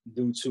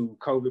to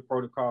COVID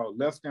protocol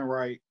left and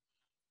right.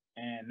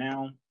 And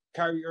now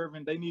Kyrie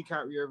Irving, they need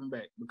Kyrie Irving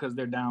back because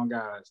they're down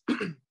guys.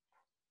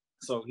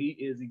 So he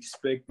is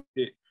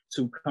expected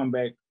to come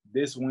back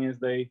this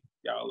Wednesday.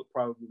 Y'all are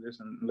probably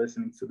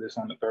listening to this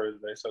on the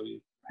Thursday, so he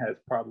has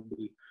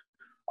probably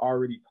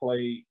already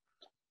played.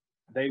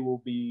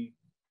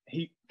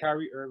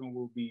 Kyrie Irving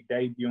will be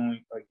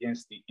debuting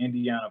against the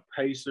Indiana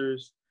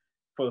Pacers.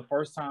 For the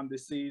first time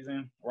this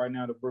season, right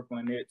now the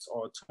Brooklyn Nets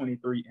are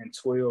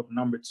 23-12,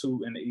 number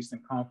 2 in the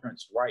Eastern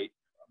Conference, right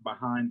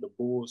behind the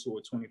Bulls, who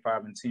are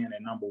 25-10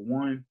 at number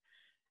 1.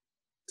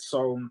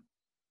 So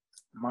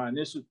my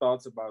initial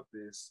thoughts about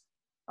this,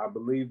 I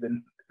believe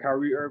that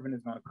Kyrie Irving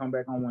is going to come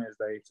back on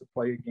Wednesday to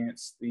play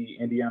against the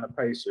Indiana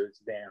Pacers.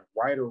 Then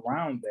right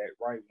around that,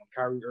 right when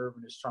Kyrie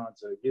Irving is trying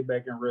to get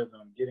back in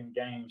rhythm, get in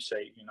game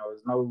shape,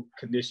 there's no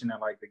conditioning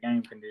like the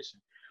game condition.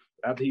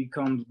 After he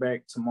comes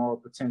back tomorrow,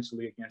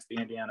 potentially against the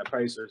Indiana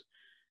Pacers,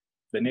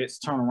 the Nets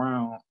turn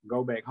around,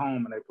 go back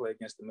home, and they play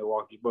against the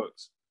Milwaukee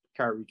Bucks.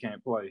 Kyrie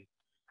can't play.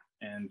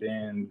 And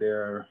then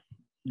their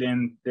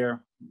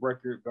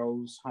record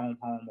goes home,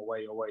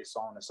 away, so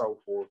on and so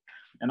forth.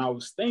 And I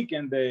was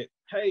thinking that,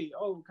 hey,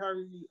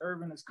 Kyrie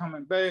Irving is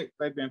coming back.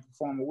 They've been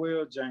performing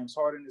well. James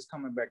Harden is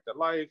coming back to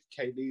life.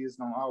 KD is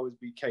going to always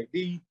be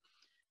KD.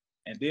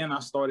 And then I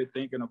started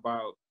thinking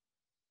about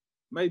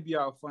maybe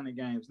y'all funny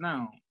games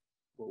now,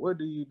 but what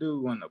do you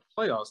do when the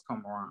playoffs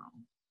come around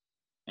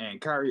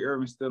and Kyrie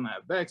Irving still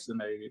not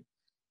vaccinated,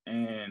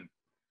 and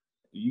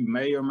you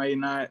may or may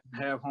not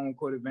have home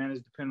court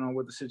advantage depending on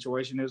what the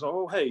situation is?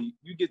 Oh, hey,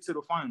 you get to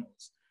the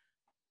finals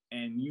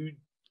and you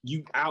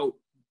out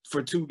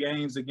for 2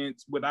 games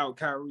without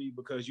Kyrie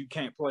because you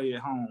can't play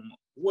at home.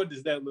 What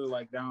does that look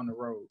like down the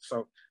road?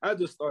 So I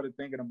just started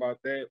thinking about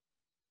that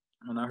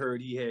when I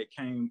heard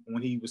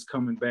when he was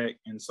coming back.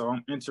 And so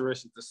I'm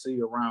interested to see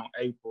around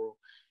April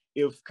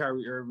if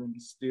Kyrie Irving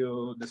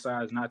still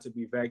decides not to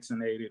be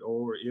vaccinated,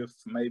 or if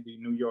maybe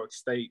New York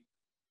State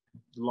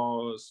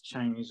laws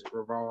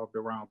revolved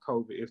around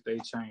COVID. If they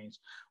change,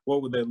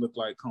 what would that look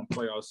like come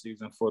playoff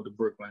season for the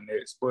Brooklyn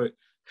Nets? But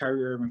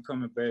Kyrie Irving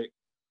coming back,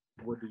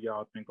 what do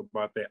y'all think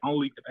about that?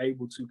 Only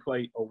able to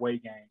play away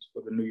games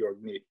for the New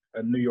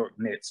York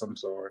Nets. I'm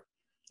sorry,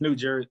 New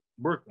Jersey,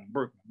 Brooklyn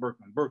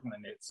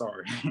Nets.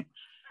 Sorry.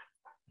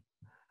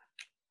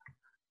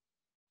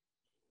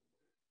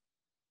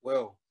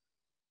 Well,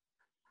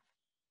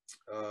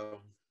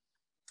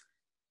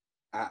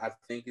 I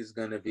think it's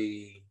gonna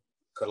be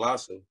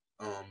colossal.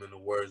 In the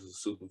words of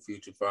Super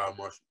Future, Fire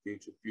Marshal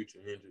Future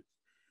Hendrix.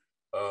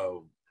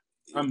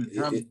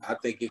 I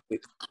think it could.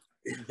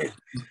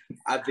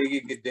 I think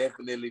it could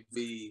definitely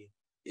be.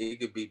 It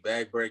could be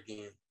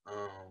backbreaking.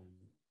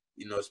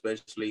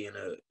 Especially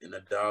in a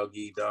dog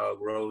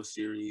road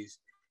series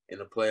in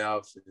the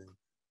playoffs, and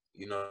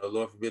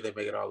Lord forbid they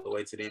make it all the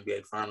way to the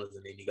NBA Finals,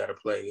 and then you got to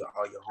play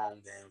all your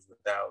home games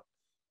without,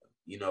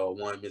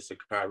 one Mr.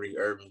 Kyrie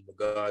Irving, the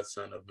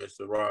godson of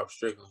Mr. Rob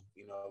Strickland.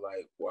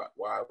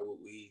 Why would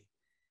we?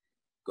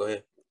 Go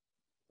ahead.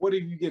 What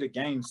if you get a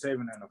game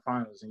 7 in the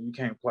finals and you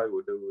can't play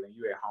with dude and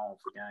you at home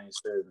for game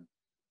 7?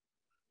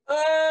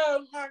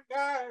 Oh my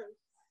God!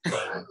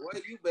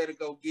 Well, you better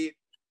go get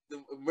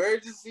the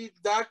emergency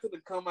doctor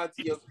to come out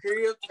to your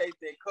crib, take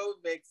that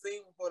COVID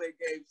vaccine before that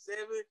game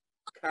 7.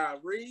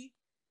 Kyrie,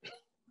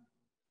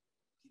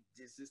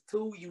 this is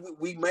 2.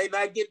 We may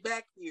not get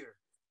back here.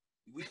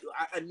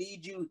 I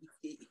need you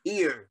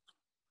here,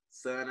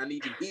 son. I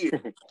need you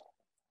here.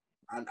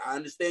 I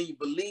understand your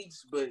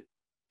beliefs, but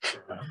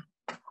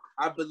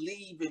I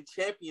believe in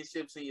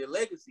championships and your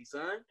legacy,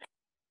 son.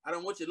 I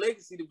don't want your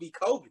legacy to be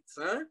COVID,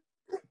 son.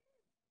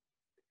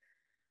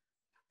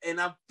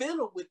 And I'm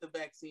feeling with the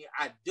vaccine.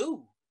 I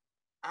do.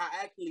 I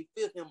actually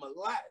feel him a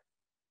lot.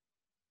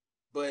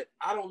 But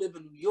I don't live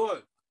in New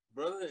York,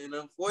 brother. And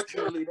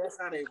unfortunately, that's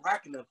how they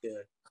rocking up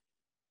there.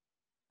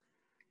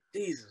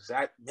 Jesus,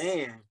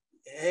 man.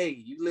 Hey,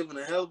 you living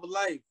a hell of a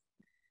life.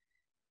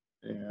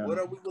 Yeah. What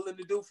are we willing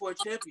to do for a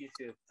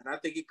championship? And I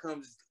think it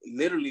comes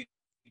literally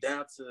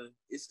down to,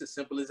 it's as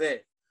simple as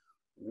that.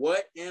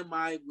 What am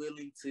I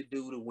willing to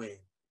do to win?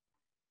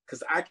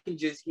 Because I can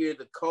just hear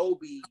the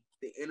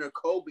inner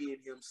Kobe in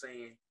him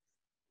saying,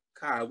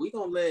 Kai, we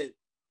going to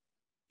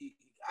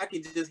I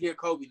can just hear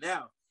Kobe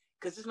now.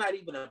 Because it's not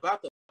even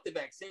about the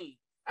vaccine.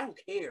 I don't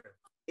care.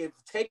 If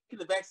taking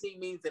the vaccine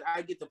means that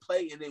I get to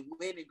play and then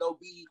win and go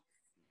be,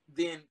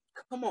 then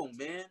come on,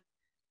 man.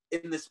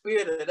 In the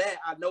spirit of that,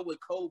 I know what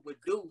Kobe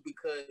would do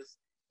because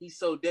he's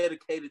so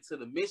dedicated to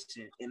the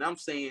mission. And I'm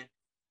saying,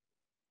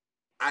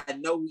 I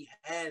know he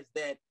has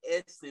that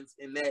essence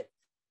and that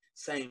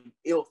same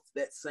ilk,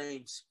 that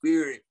same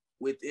spirit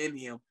within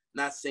him.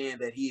 Not saying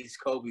that he is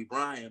Kobe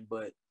Bryant,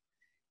 but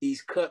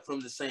he's cut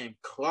from the same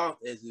cloth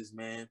as this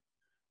man.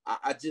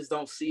 I just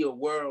don't see a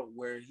world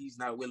where he's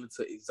not willing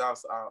to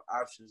exhaust our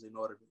options in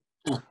order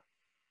to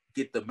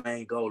get the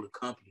main goal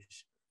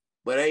accomplished.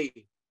 But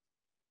hey,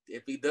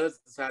 if he does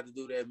decide to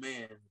do that,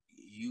 man,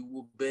 you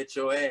will bet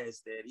your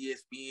ass that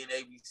ESPN,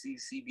 ABC,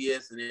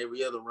 CBS, and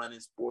every other running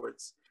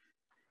sports,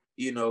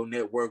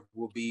 network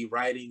will be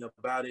writing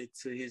about it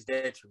to his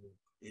detriment.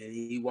 And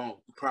he won't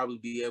probably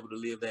be able to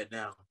live that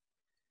down.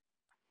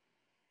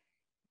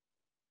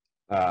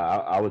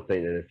 I would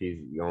think that if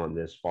he's gone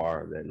this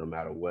far, that no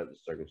matter what the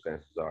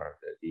circumstances are,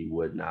 that he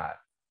would not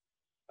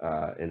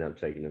end up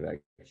taking the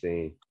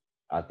vaccine.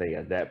 I think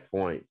at that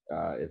point,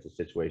 if the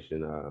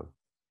situation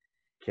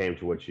came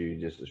to what you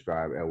just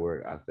described,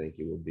 Edward, I think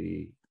it would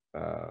be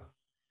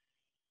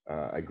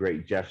a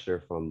great gesture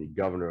from the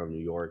governor of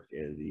New York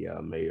and the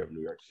mayor of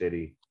New York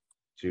City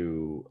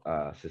to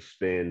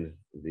suspend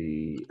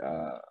the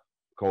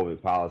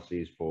COVID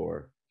policies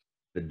for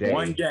the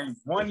One day game,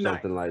 or one night,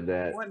 something like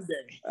that one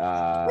day.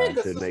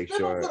 Nigga, to make suspend them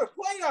sure. for the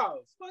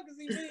playoffs. Fuck does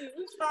he mean?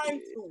 We trying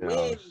to You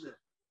know, win.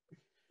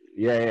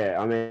 yeah.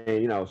 I mean,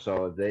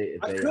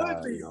 if I they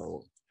could be.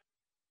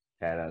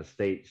 had a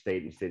state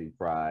and city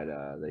pride,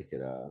 they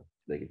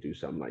could do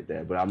something like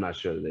that. But I'm not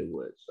sure that they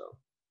would. So,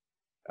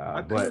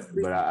 I could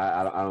be. but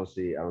I don't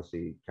see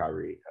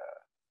Kyrie,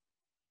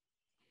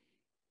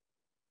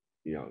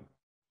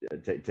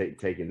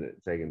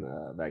 taking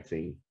the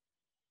vaccine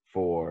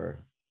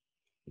for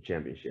the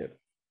championship.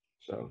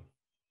 So.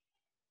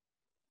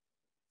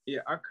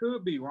 Yeah, I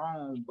could be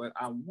wrong, but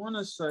I want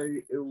to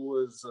say it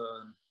was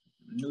a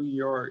New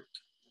York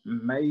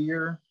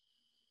mayor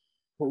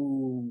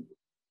who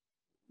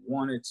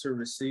wanted to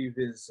receive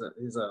his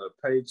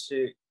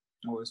paycheck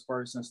or his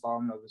first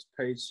installment of his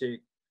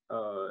paycheck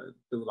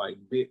through like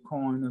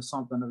Bitcoin or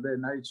something of that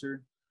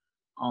nature.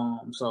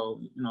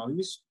 So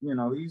he's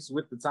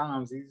with the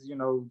times. He's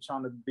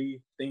trying to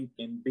think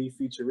and be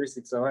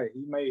futuristic. So hey,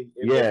 he may.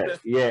 Eric.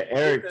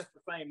 That's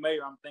the same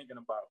mayor I'm thinking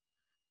about.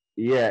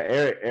 Yeah,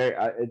 Eric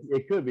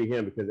it could be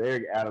him because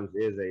Eric Adams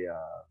is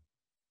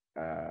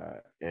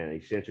an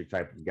eccentric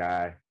type of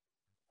guy.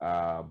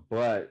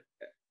 But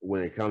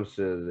when it comes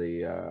to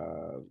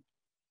the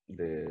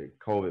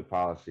COVID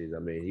policies, I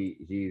mean,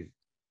 he's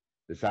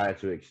decided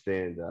to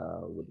extend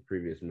what the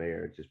previous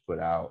mayor just put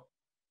out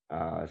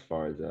as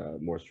far as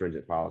more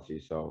stringent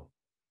policies. So,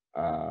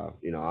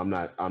 I'm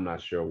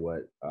not sure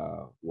what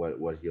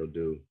he'll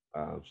do.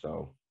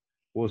 So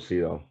we'll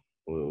see though.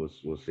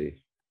 We'll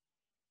see.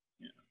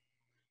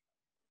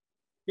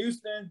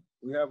 Houston,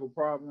 we have a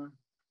problem.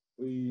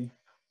 We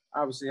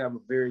obviously have a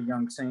very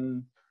young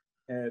team.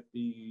 Had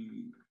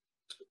the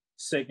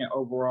second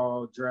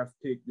overall draft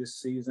pick this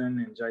season,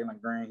 and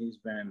Jalen Green, he's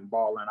been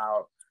balling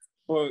out.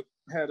 But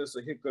had us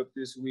a hiccup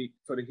this week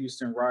for the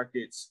Houston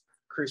Rockets.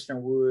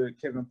 Christian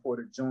Wood, Kevin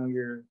Porter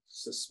Jr.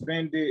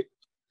 suspended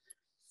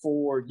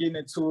for getting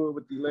into it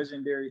with the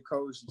legendary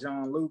coach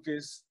John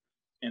Lucas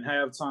in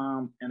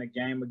halftime in a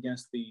game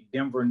against the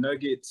Denver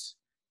Nuggets.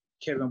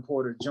 Kevin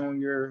Porter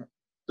Jr.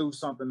 threw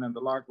something in the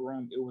locker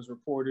room. It was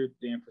reported,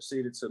 then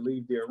proceeded to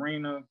leave the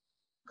arena,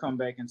 come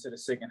back into the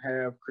second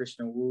half.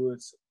 Christian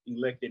Woods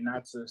elected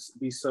not to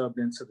be subbed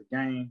into the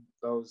game.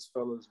 Those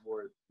fellas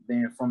were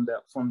then from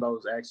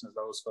those actions,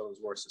 those fellas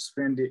were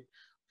suspended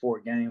for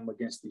a game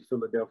against the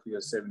Philadelphia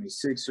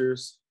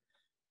 76ers.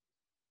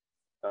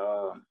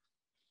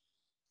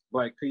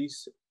 Black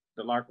Peace,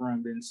 the locker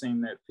room didn't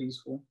seem that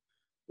peaceful.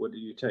 What do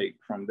you take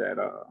from that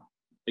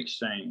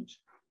exchange?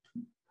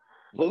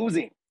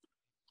 Losing.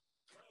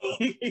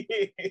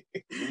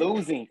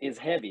 Losing is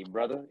heavy,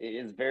 brother. It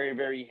is very,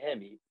 very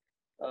heavy.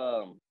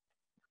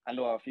 I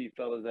know a few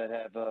fellas that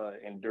have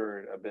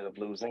endured a bit of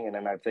losing and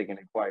they're not taking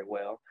it quite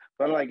well.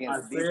 But like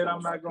I said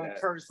I'm not going to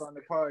curse on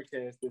the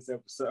podcast this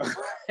episode.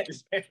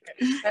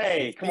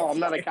 Hey, come on. I'm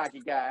not a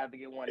cocky guy. I have to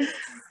get one in.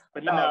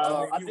 But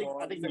no, I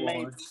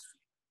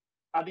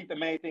think the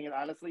main thing is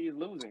honestly is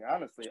losing.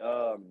 Honestly,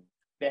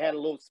 they had a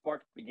little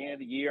spark at the beginning of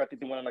the year. I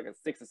think they went on like a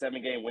 6 or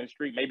 7 game win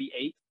streak, maybe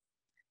 8.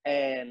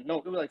 And no,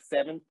 it was like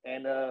 7.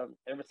 And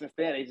ever since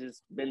then, they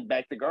just been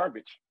back to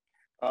garbage.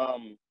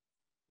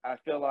 I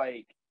feel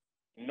like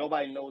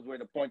nobody knows where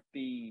to point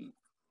the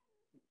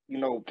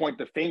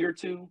finger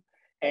to,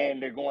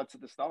 and they're going to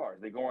the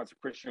stars. They're going to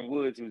Christian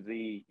Woods, who's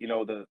the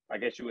I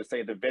guess you would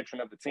say the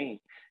veteran of the team.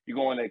 You're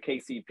going to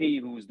KCP,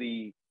 who's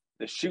the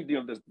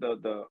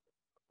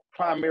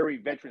primary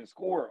veteran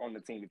scorer on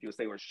the team, if you'll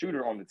say, or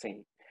shooter on the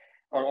team,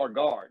 or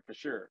guard for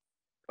sure,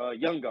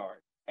 young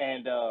guard.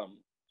 And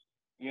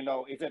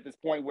it's at this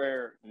point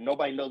where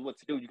nobody knows what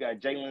to do. You got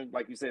Jalen,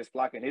 like you said, is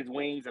flocking his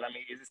wings, and I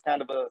mean, it's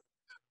kind of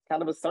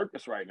a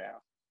circus right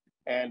now.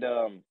 And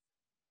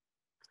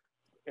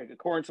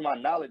according to my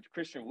knowledge,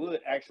 Christian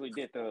Wood actually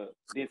did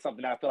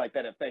something I feel like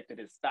that affected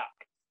his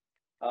stock.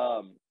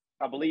 I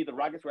believe the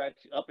Rockets were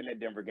actually up in that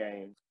Denver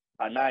game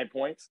by 9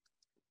 points,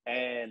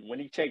 and when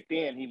he checked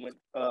in, he went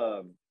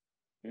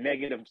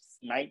negative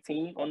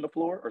 19 on the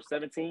floor or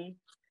 17,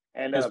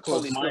 and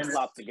totally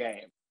flip-flopped the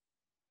game.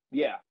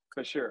 Yeah,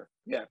 for sure.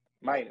 Yeah,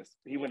 minus.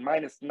 He went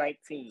minus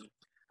 19,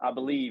 I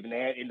believe, and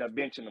they ended up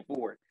benching him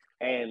for it.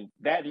 And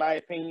that, in my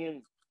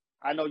opinion,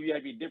 I know you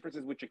have your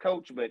differences with your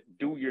coach, but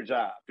do your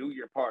job, do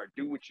your part,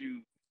 do what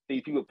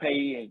these people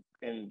pay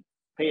and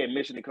pay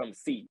admission to come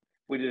see,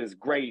 which is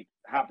great,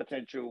 high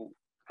potential,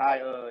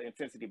 high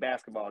intensity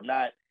basketball,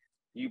 not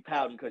you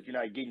pouting because you're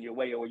not getting your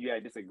way or you had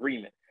a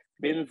disagreement.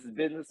 Business is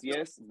business,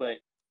 yes, but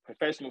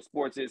professional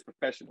sports is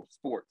professional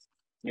sports.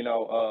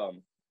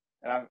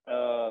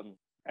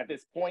 At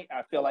this point,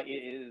 I feel like it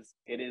is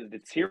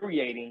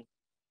deteriorating,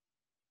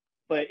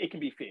 but it can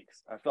be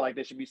fixed. I feel like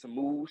there should be some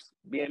moves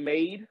being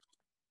made.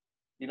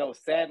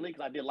 Sadly,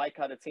 because I did like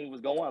how the team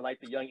was going. I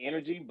like the young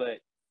energy, but,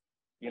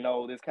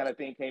 this kind of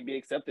thing can't be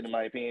accepted, in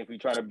my opinion, if we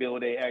try to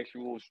build an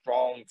actual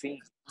strong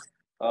team.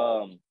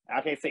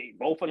 I can't say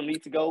both of them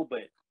need to go,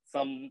 but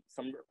some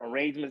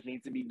arrangements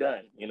need to be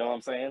done. You know what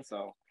I'm saying?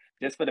 So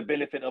just for the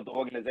benefit of the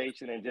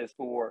organization and just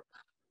for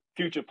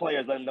future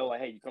players, let them know,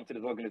 like, hey, you come to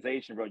this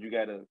organization, bro, you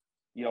got to,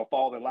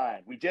 fall in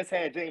line. We just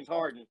had James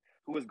Harden,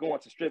 who was going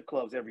to strip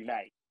clubs every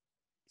night.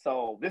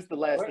 So this is the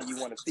last thing you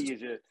want to see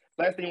is your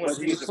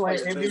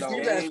players.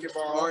 MVP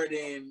basketball.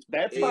 Harden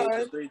That's is fine,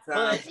 a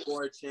 3-time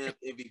score champ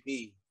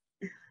MVP.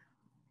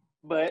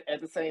 But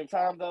at the same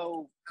time,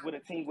 though, with a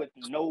team with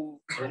no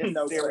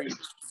necessary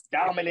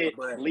dominant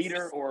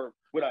leader or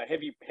with a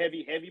heavy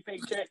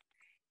paycheck,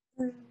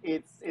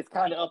 it's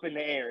kind of up in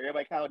the air.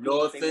 Everybody kind of do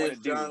what they want to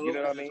do. John You know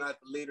Lucas what I mean? is not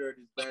the leader of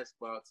this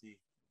basketball team.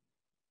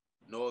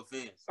 No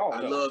offense. Oh,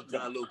 I love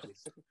John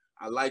Lucas.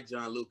 I like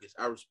John Lucas.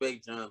 I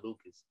respect John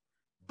Lucas.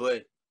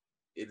 But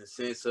in the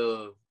sense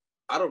of,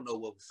 I don't know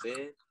what was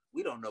said.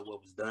 We don't know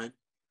what was done.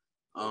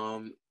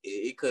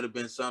 It could have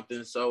been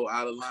something so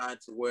out of line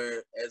to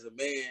where, as a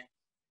man,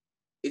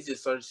 it's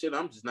just certain shit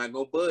I'm just not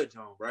gonna budge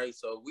on, right?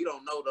 So we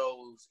don't know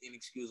those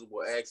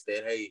inexcusable acts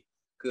that, hey,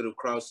 could have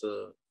crossed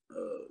an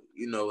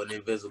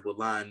invisible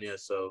line there.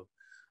 So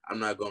I'm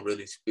not gonna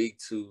really speak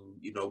to,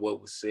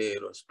 what was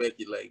said or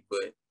speculate.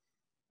 But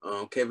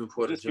Kevin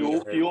Porter just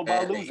Jr. fueled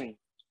by losing.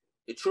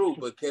 It's true,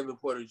 but Kevin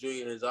Porter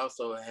Jr. has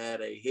also had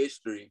a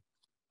history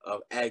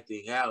of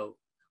acting out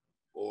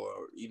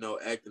or,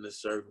 acting a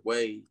certain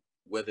way,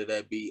 whether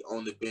that be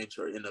on the bench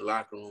or in the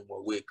locker room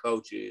or with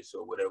coaches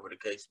or whatever the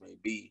case may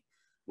be,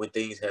 when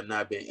things have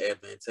not been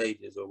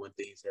advantageous or when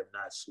things have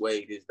not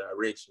swayed his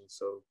direction.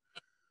 So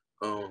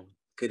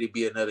could it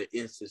be another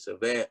instance of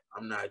that?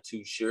 I'm not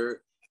too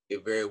sure.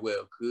 It very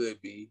well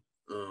could be.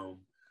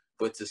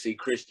 But to see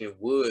Christian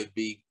Wood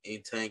be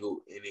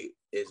entangled in it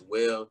as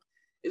well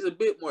is a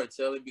bit more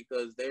telling,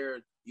 because they're,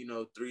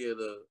 three of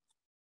the,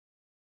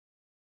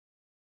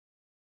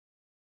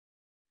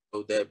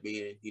 that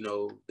being,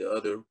 the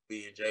other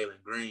being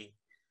Jalen Green,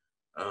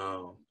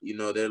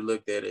 they're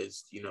looked at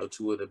as,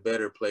 two of the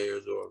better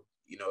players, or,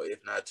 if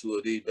not two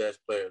of the best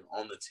players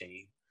on the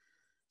team.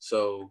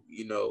 So,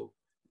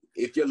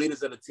 if your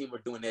leaders of the team are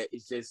doing that,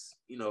 it's just,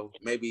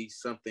 maybe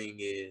something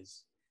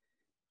is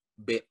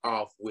bit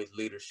off with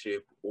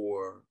leadership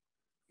or,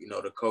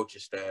 the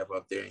coaching staff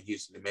up there in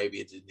Houston. And maybe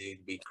it just needs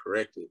to be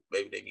corrected.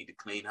 Maybe they need to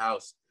clean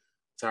house,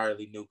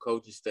 entirely new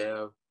coaching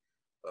staff.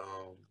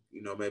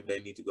 Maybe they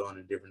need to go in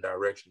a different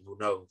direction. Who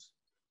knows?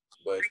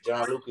 But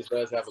John Lucas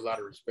does have a lot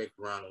of respect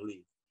around the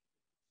league.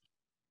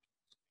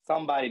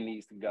 Somebody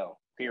needs to go,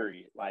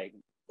 period. Like,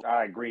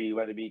 I agree,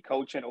 whether it be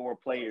coaching or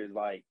players.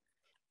 Like,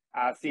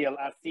 I feel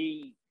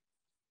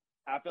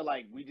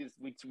like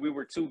we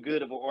were too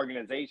good of an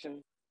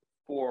organization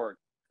for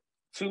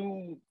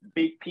two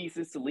big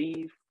pieces to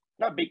leave.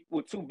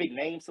 Two big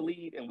names to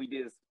leave, and we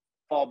just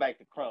fall back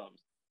to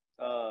crumbs.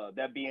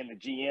 That being the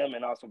GM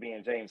and also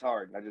being James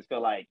Harden. I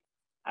feel like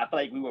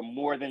we were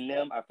more than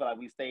them. I feel like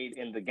we stayed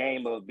in the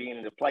game of being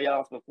in the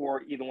playoffs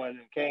before either one of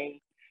them came.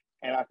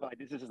 And I feel like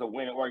this is just a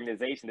winning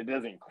organization that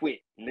doesn't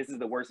quit. And this is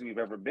the worst we've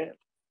ever been.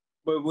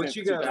 But what since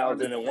you got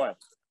 2001.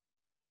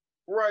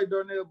 Right,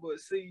 Darnell,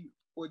 but see,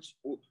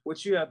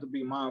 what you have to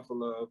be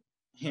mindful of,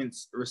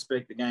 hence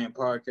Respect the Game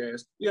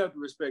podcast, you have to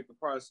respect the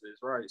process,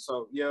 right?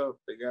 So yeah,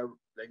 they got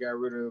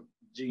rid of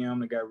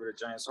GM, they got rid of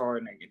James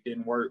Harden, it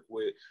didn't work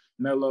with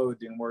Melo, it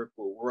didn't work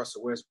with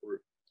Russell Westbrook.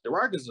 The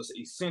Rockets are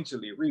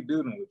essentially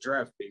rebuilding with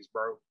draft picks,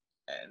 bro.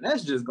 And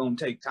that's just gonna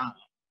take time.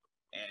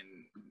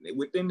 And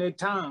within that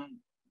time,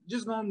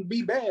 just gonna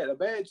be a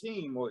bad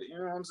team, or you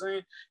know what I'm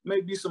saying?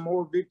 Maybe some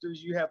more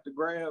victories you have to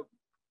grab.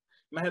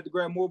 You might have to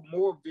grab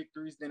more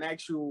victories than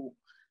actual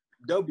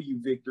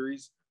W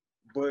victories,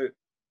 but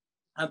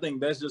I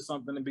think that's just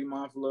something to be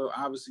mindful of.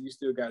 Obviously, you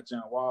still got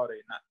John Wall.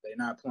 They're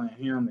not playing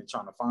him. They're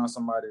trying to find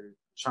somebody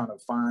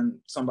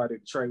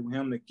to trade with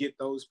him to get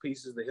those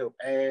pieces to help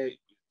add.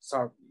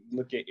 So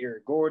look at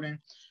Eric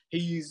Gordon.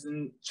 He's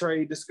in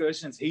trade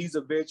discussions. He's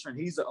a veteran.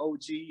 He's an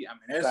OG. I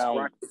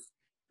mean,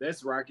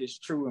 that's Rockets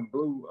true and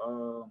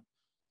blue.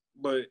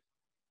 But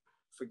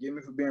forgive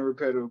me for being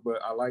repetitive,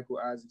 but I like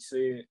what Isaac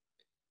said.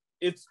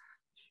 It's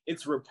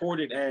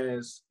reported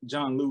as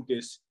John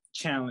Lucas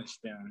challenged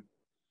them.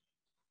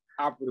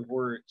 Operative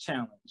word,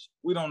 challenge.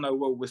 We don't know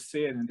what was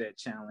said in that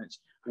challenge.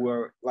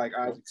 Where, like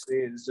Isaac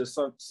said, it's just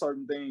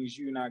certain things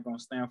you're not going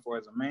to stand for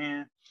as a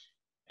man.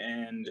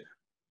 And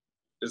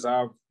as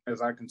I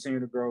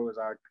continue to grow, as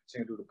I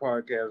continue to do the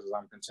podcast, as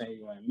I'm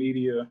continuing in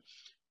media,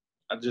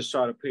 I just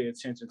try to pay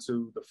attention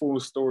to the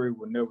full story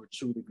will never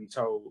truly be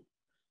told.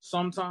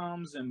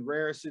 Sometimes in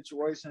rare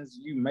situations,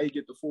 you may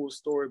get the full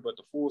story, but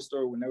the full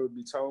story will never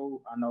be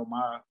told. I know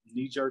my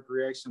knee-jerk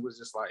reaction was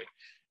just like,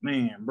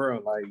 man, bro,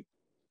 like,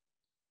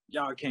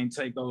 y'all can't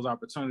take those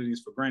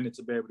opportunities for granted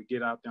to be able to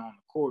get out there on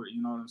the court.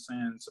 You know what I'm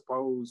saying?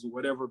 Suppose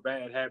whatever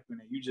bad happened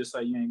and you just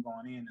say you ain't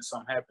going in and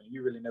something happened,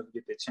 you really never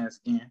get that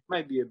chance again.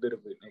 Might be a bit of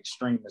an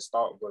extremist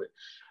thought, but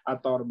I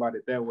thought about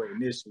it that way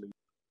initially.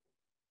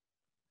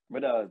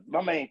 But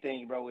my main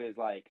thing, bro, is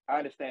like, I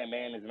understand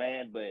man is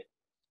man, but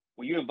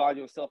when you involve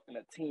yourself in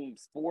a team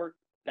sport,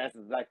 that's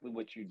exactly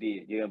what you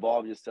did. You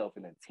involved yourself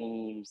in a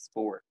team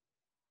sport.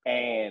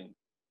 And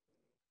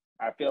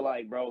I feel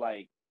like, bro,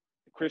 like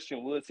the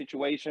Christian Wood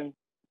situation,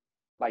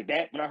 like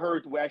that. When I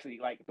heard actually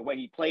like the way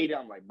he played it,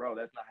 I'm like, bro,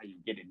 that's not how you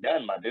get it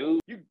done, my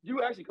dude.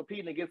 You actually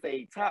competing against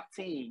a top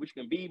team, which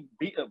can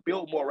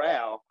build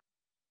morale.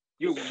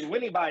 You're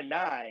winning by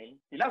 9.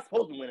 You're not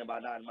supposed to be winning by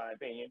 9, in my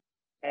opinion.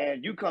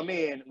 And you come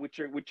in with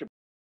your,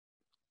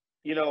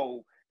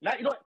 not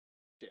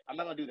I'm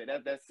not gonna do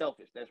that. That's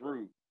selfish. That's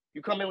rude.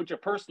 You come in with your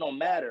personal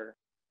matter,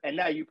 and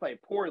now you play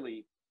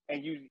poorly,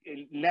 and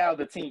now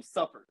the team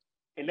suffers,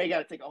 and they got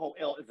to take a whole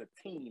L as a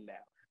team now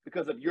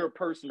because of your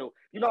personal.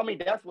 You know what I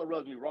mean? That's what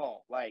rubs me wrong.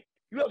 Like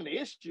you have an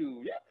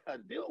issue, yeah,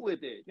 deal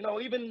with it.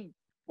 Even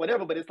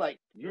whatever. But it's like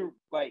you're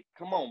like,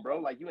 come on, bro.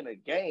 Like you in a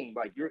game.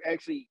 Like you're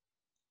actually.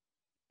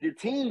 The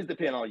teams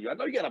depend on you. I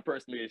know you got a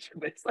personal issue,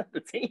 but it's like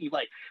the team.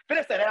 Like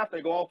finish that after,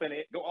 go off and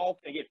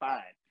get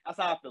fined. That's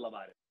how I feel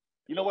about it.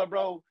 You know what,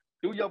 bro?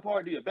 Do your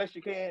part, do your best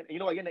you can. And you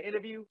know what? In the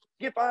interview,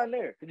 get fined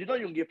there because you know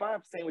you can get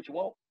fined for saying what you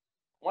want.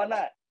 Why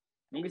not?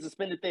 You can get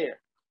suspended there.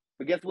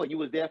 But guess what? You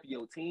was there for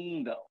your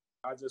team, though.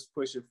 I just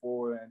push it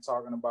forward and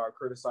talking about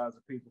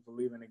criticizing people for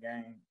leaving the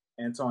game.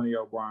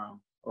 Antonio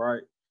Brown,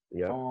 right?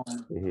 Yeah.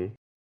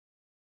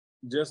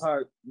 Just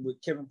how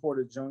with Kevin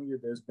Porter Jr.,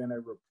 there's been a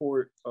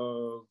report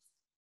of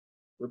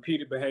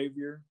repeated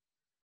behavior.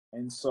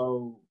 And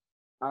so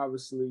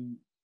obviously,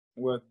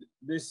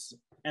 this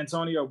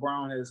Antonio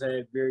Brown has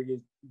had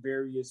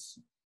various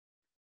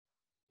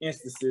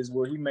instances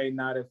where he may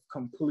not have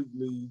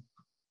completely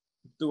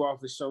threw off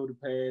his shoulder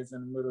pads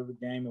in the middle of the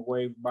game and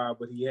waved by,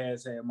 but he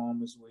has had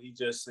moments where he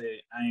just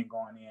said, I ain't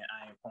going in,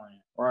 I ain't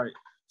playing, right?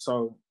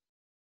 So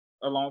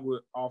along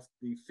with off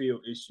the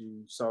field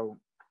issues. So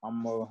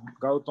I'm going to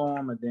go through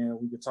them, and then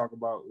we can talk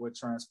about what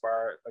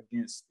transpired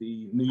against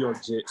the New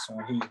York Jets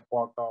when he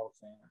walked off,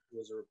 and it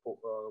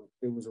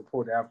was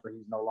reported after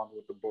he's no longer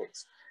with the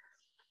Bucs.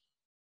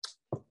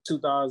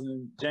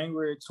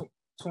 January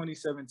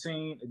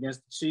 2017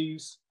 against the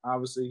Chiefs.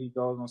 Obviously, he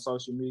goes on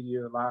social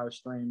media live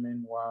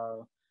streaming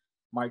while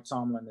Mike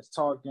Tomlin is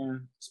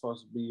talking. It's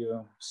supposed to be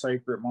a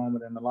sacred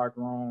moment in the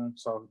locker room,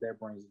 so that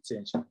brings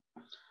attention.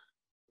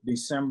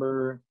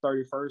 December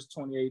 31st,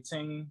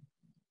 2018.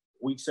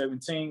 Week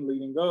 17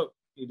 leading up,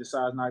 he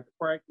decides not to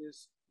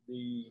practice.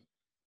 The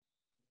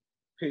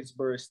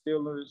Pittsburgh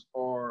Steelers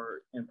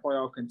are in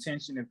playoff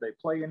contention if they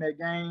play in that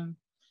game.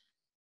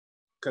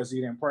 Because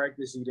he didn't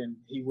practice,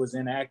 he was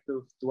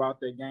inactive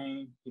throughout that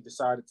game. He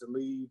decided to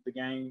leave the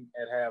game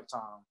at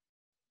halftime.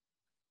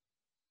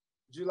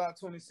 July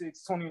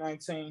 26,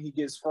 2019, he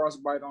gets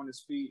frostbite on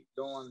his feet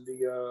during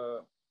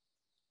the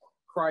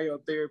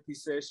cryotherapy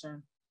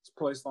session. It's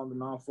placed on the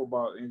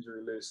non-football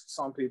injury list.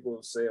 Some people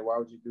have said, why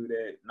would you do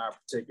that, not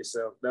protect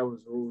yourself? That was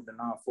ruled a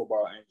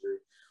non-football injury.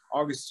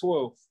 August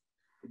 12th,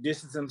 he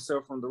distanced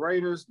himself from the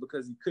Raiders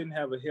because he couldn't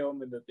have a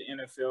helmet that the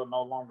NFL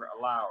no longer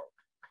allowed.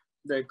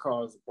 That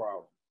caused the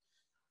problem.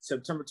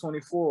 September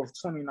 24th,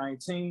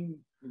 2019,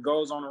 he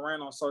goes on a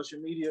rant on social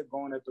media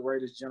going at the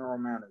Raiders general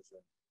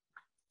manager.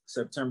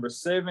 September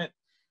 7th,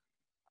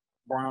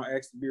 Brown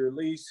asked to be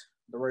released.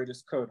 The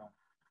Raiders cut him.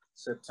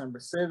 September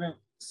 7th,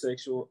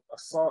 sexual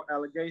assault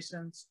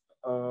allegations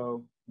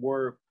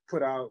were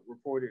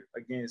reported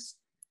against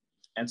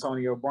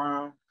Antonio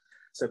Brown.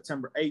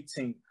 September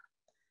 18th,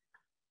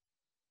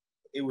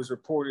 it was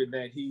reported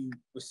that he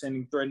was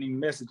sending threatening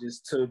messages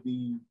to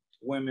the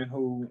women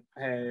who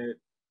had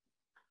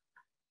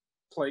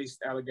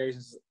placed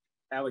allegations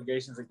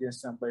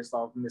against him based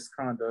off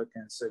misconduct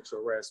and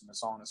sexual harassment,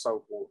 so on and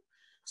so forth.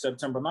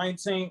 September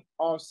 19th,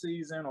 off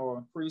season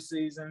or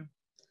preseason,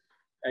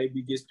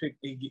 AB gets picked.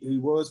 He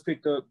was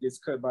picked up, gets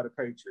cut by the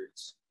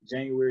Patriots.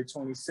 January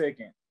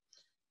 22nd,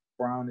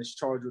 Brown is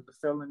charged with the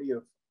felony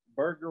of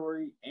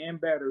burglary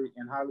and battery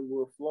in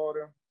Hollywood,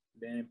 Florida.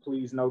 Then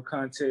pleads no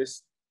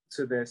contest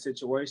to that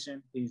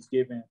situation. He's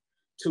given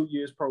 2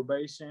 years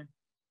probation,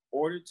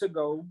 ordered to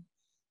go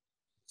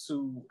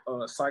to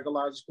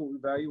psychological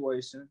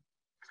evaluation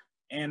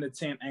and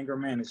attend anger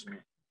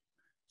management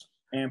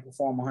and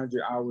perform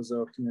 100 hours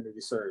of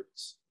community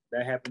service.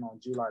 That happened on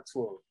July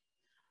 12th.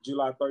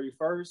 July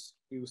 31st,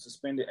 he was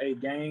suspended 8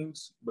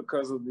 games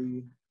because of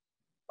the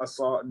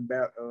assault and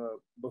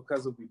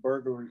because of the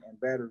burglary and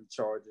battery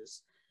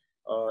charges.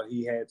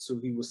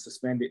 He was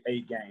suspended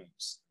 8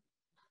 games.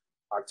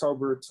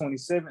 October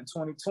 27,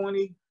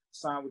 2020,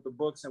 signed with the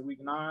Bucs in week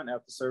 9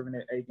 after serving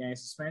that 8-game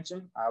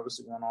suspension.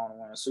 Obviously went on to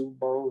win a Super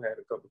Bowl, had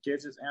a couple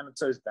catches and a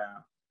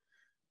touchdown.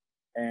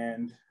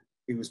 And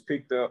he was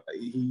picked up.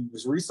 He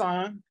was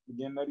re-signed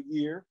beginning of the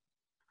year,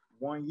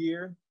 1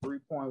 year,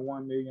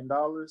 $3.1 million.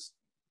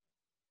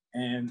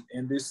 And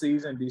in this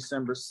season,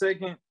 December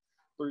 2nd,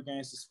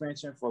 3-game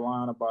suspension for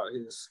lying about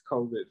his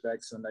COVID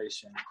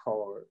vaccination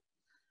card.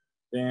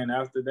 Then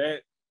after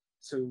that,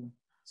 to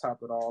top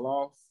it all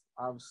off,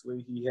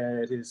 obviously he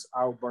had his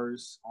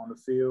outbursts on the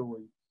field where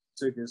he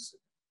took his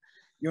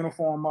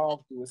uniform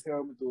off, threw his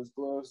helmet, threw his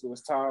gloves, threw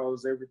his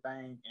towels,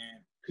 everything,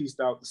 and pieced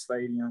out the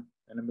stadium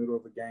in the middle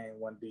of a game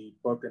when the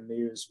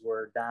Buccaneers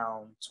were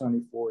down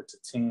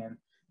 24-10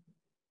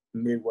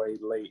 midway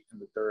late in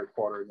the third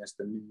quarter against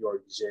the New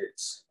York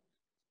Jets.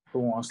 Who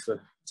wants to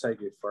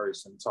take it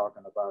first and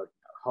talking about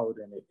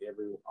holding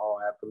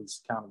all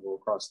athletes accountable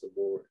across the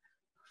board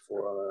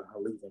for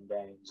leaving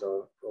games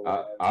or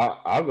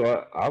I'll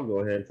go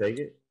ahead and take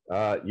it.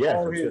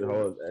 Yes,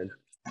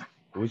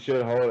 we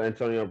should hold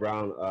Antonio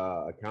Brown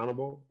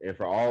accountable. And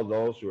for all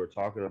those who are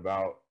talking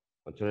about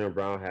Antonio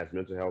Brown has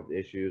mental health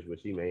issues,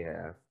 which he may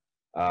have,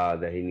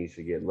 that he needs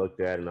to get looked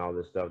at and all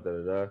this stuff,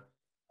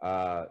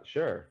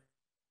 sure,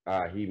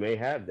 he may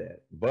have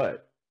that.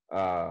 But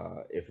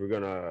if we're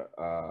gonna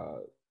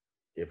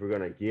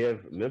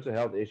give mental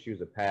health issues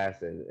a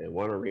pass in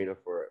one arena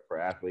for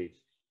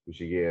athletes, we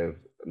should give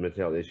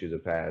mental health issues a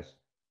pass,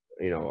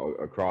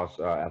 across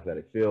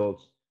athletic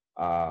fields,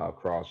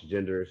 across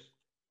genders,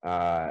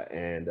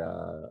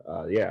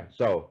 yeah.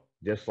 So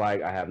just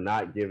like I have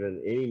not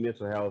given any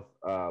mental health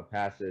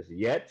passes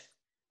yet,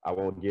 I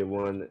won't give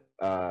one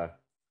to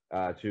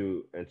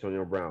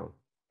Antonio Brown.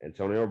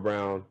 Antonio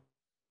Brown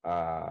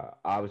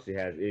obviously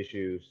has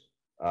issues.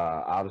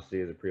 Obviously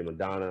is a prima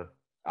donna.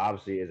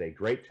 Obviously is a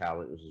great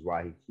talent, which is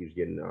why he keeps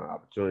getting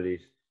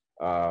opportunities.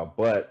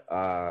 But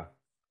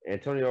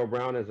Antonio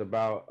Brown is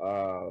about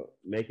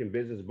making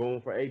business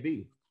boom for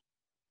AB.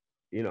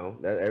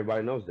 That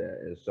everybody knows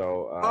that, and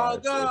so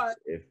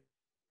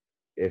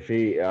if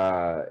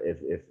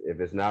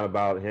it's not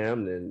about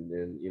him,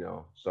 then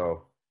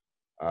so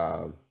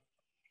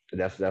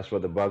that's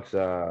what the Bucks they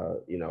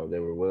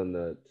were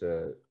willing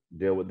to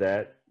deal with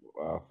that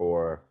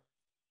for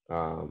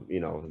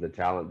the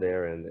talent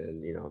there,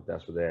 and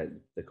that's what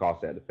the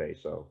cost they had to pay.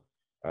 So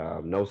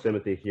no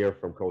sympathy here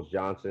from Coach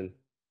Johnson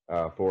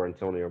for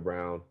Antonio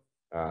Brown.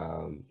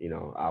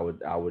 I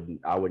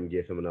wouldn't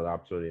give him another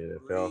opportunity in the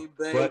NFL,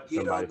 but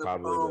somebody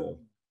probably will.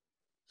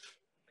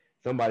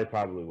 Somebody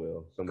probably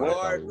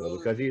will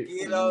because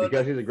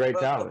he's a great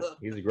talent.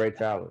 He's a great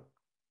talent.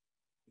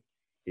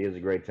 He is a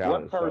great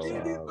talent.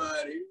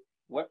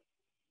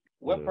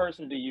 What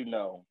person do you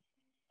know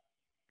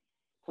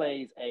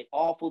plays a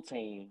awful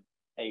team,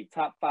 a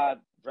top 5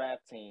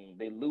 draft team?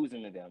 They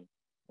losing to them.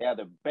 They are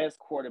the best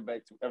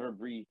quarterbacks to ever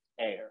breathe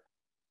air.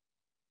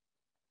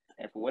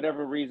 And for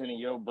whatever reason in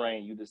your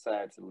brain, you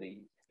decide to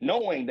leave,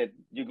 knowing that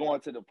you're going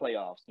to the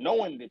playoffs,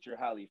 knowing that you're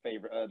highly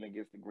favored other than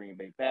against the Green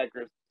Bay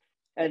Packers,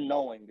 and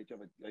knowing that you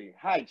have a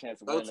high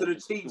chance of winning. Go to the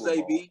Chiefs,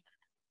 AB.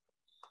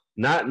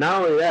 Not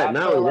only that.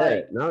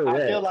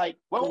 I feel like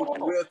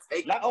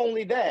not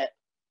only that,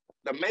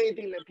 the main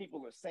thing that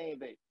people are saying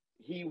that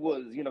he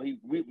was,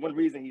 one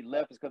reason he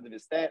left is because of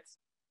his stats.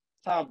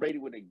 Tom Brady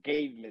would have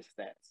gave him his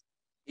stats.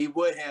 He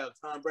would have.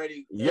 Tom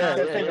Brady. That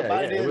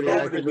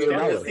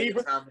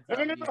receiver.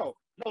 No.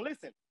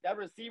 Listen, that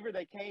receiver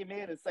that came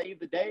in and saved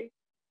the day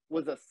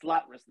was a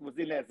slot. Was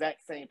in that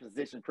exact same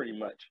position pretty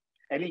much,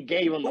 and he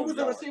gave him. Who was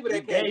the receiver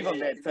that gave him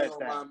that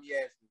touchdown?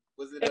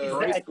 Was it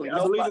exactly?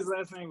 I believe his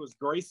last name was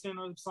Grayson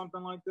or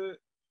something like that.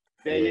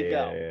 There you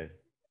go.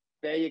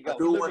 There you go. I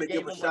do want to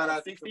give a shout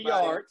out to 60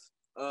 yards.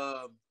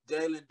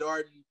 Jalen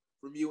Darden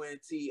from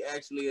UNT,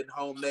 actually a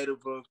home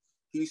native of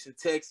Houston,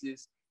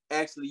 Texas.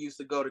 Actually used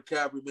to go to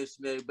Calvary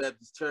Missionary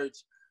Baptist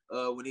Church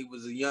when he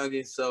was a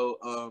youngin'. So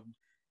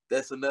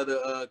that's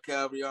another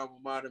Calvary alma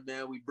mater,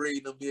 man. We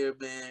breed them here,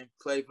 man.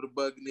 Play for the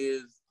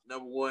Buccaneers.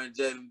 Number 1,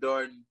 Jalen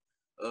Darden,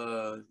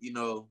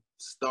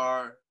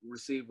 star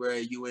receiver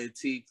at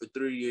UNT for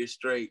 3 years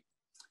straight.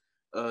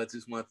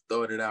 Just want to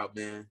throw it out,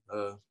 man.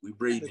 We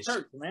breeding the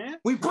church,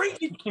 man. We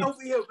breeding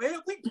over here, man.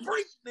 We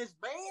breeding this,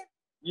 man.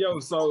 Yo,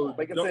 so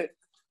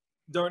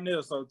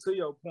Darnell, so to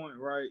your point,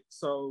 right?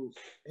 So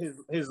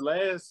his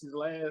last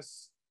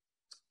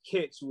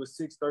catch was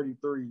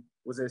 633,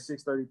 was at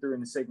 633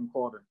 in the second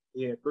quarter.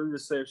 He had 3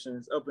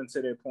 receptions up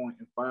until that point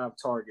and 5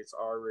 targets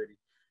already.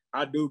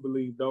 I do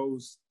believe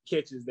those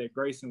catches that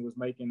Grayson was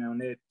making on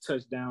that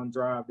touchdown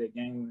drive, that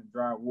game-winning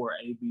drive, were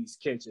AB's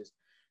catches.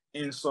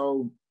 And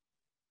so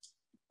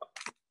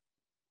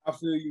I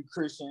feel you,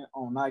 Christian,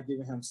 on not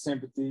giving him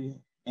sympathy,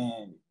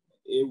 and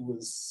it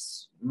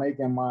was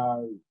making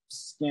my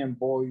skin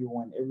boil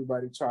when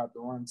everybody tried to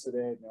run to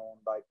that on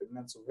like the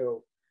mental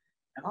health.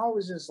 And I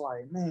was just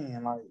like,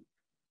 man, like,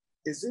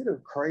 is it a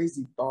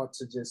crazy thought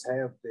to just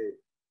have that?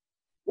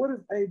 What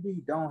if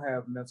AB don't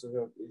have mental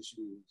health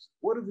issues?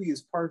 What if he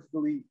is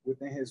perfectly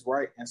within his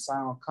right and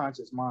sound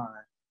conscious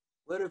mind?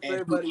 What if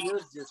everybody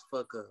else just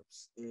fuck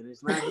ups and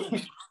it's not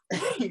him?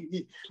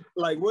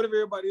 Like, what if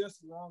everybody else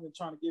is wrong and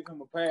trying to give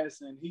him a pass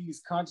and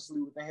he's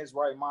consciously within his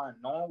right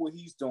mind, knowing what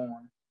he's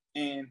doing,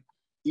 and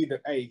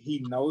either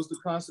he knows the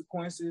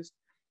consequences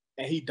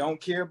and he don't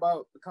care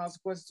about the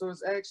consequences of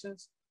his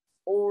actions,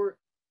 or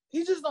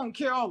he just don't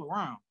care all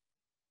around.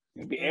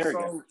 He'd be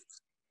arrogant.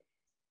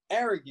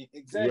 Arrogant,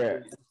 exactly. Yeah.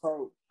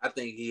 So I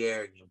think he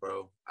arrogant,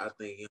 bro. I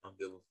think he don't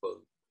give a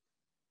fuck.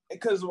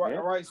 Because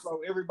right,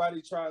 so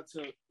everybody tried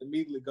to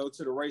immediately go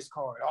to the race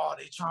car. Oh,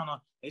 they trying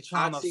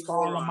to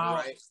stall him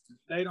out. Right?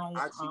 They don't.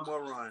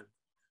 Oxymoron.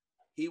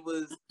 He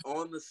was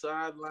on the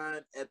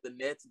sideline at the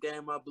Nets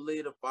game, I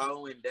believe, the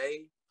following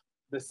day.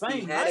 The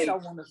same night, I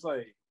want to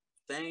say.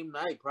 Same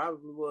night,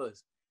 probably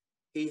was.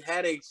 He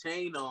had a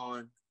chain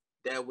on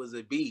that was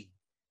a B,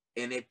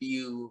 and if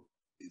you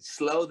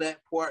slow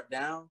that part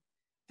down.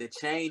 The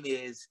chain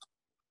is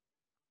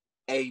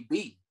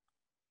AB.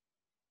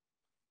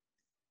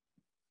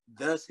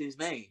 Thus his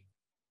name,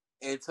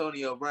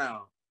 Antonio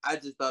Brown. I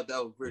just thought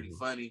that was pretty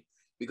funny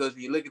because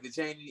when you look at the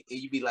chain and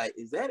you be like,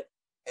 is that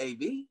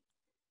AB?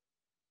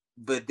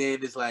 But then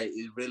it's like,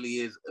 it really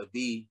is a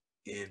B.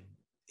 And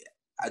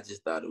I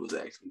just thought it was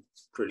actually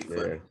pretty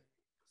funny. Yeah.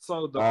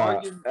 So the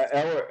argument,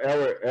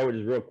 Edward,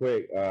 just real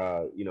quick.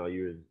 You know,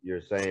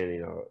 you're saying,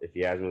 you know, if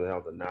he has mental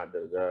health or not.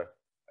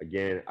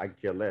 Again, I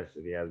could care less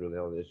if he has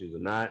mental health issues or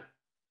not.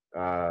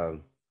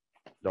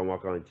 Don't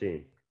walk on the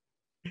team.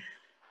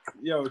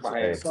 yo,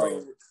 Hey,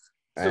 so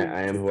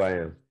I am who I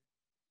am.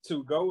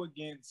 to go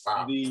against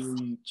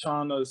the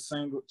trying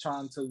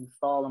to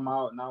fall him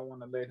out, and I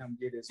want to let him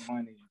get his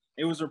money.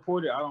 It was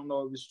reported. I don't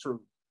know if it's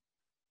true,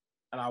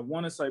 and I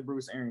want to say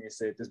Bruce Arians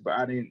said this, but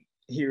I didn't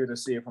hear it or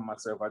see it for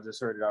myself. I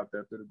just heard it out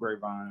there through the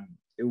grapevine.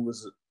 It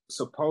was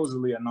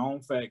supposedly a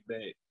known fact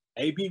that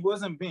AB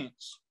wasn't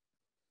benched.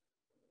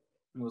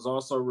 It was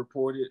also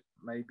reported,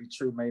 may be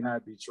true, may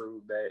not be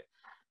true, that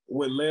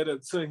what led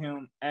up to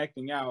him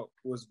acting out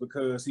was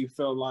because he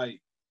felt like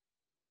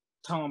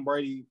Tom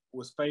Brady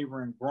was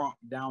favoring Gronk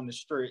down the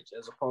stretch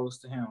as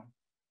opposed to him.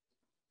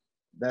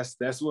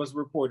 That's what's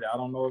reported. I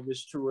don't know if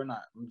it's true or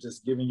not. I'm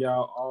just giving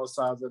y'all all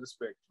sides of the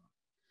spectrum.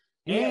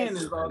 And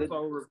it's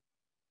also,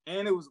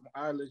 and it was,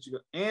 I'll let you go.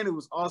 And it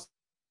was also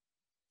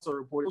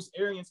reported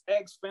Arians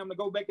asked family to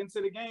go back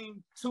into the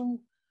game to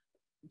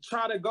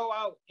try to go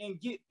out and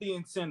get the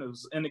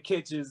incentives and the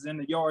catches and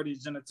the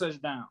yardage and the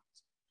touchdowns.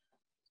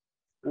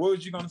 What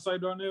was you gonna say,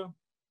 Darnell?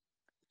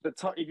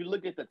 If you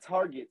look at the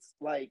targets,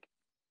 like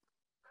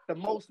the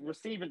person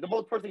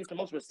gets the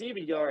most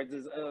receiving yards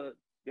is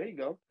there you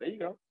go.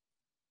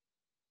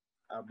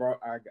 I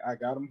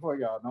got them for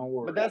y'all. Don't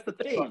worry. But that's the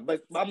thing.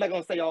 But I'm not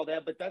gonna say all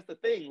that. But that's the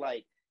thing.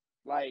 Like,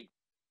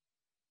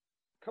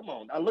 come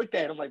on. I looked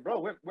at him like,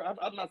 bro,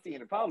 I'm not seeing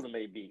the problem.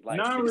 Maybe like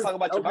you talk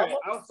about your mama.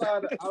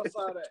 outside of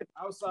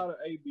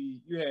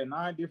AB, you had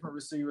 9 different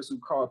receivers who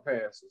caught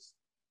passes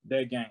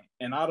that game,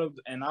 and out of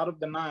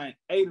the 9,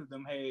 8 of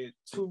them had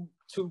two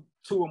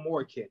or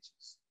more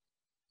catches.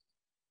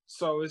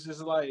 So it's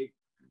just like,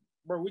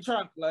 bro, we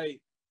trying to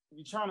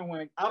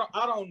win. I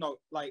don't know.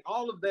 Like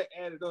all of that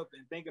added up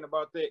and thinking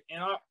about that,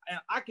 and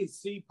I could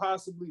see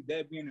possibly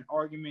that being an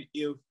argument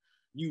if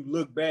you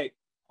look back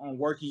on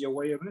working your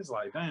way up, and it's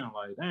like, damn,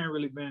 like they ain't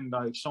really been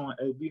like showing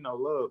AB no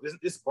love.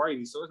 It's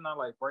Brady, so it's not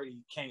like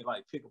Brady can't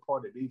like pick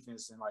apart the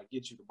defense and like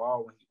get you the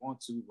ball when he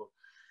wants to,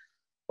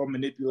 or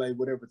manipulate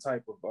whatever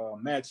type of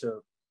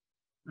matchup.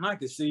 And I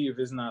could see if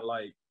it's not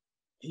like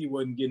he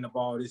wasn't getting the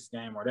ball this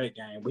game or that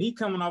game, but he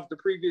coming off the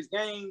previous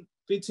game,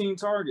 15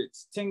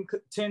 targets, 10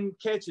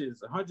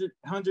 catches, 100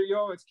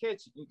 yards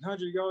catching,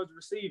 100 yards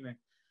receiving.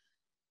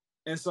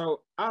 And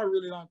so I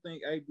really don't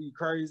think AB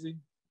crazy.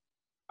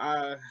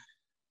 I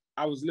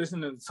was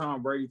listening to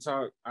Tom Brady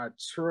talk. I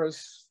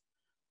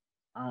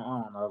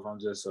don't know if I'm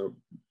just a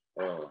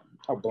blind.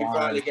 You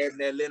probably gave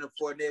that Leonard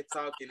Fournette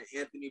talk and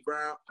Antonio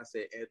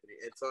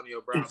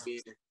Brown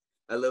being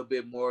a little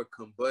bit more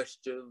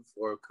combustive.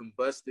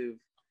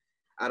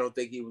 I don't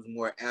think he was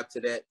more apt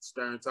to that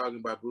stern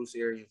talking by Bruce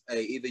Arians.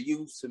 Hey, either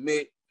you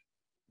submit,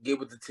 get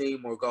with the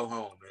team, or go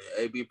home, man.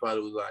 AB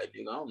probably was like,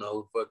 nigga, I don't know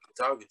who the fuck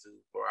you're talking to,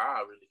 or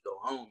I'll really go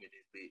home in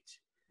this bitch.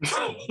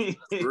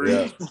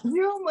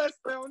 You must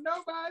know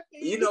nobody.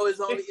 You know, it's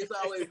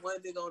always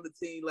one nigga on the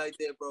team like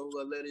that, bro, who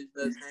will let his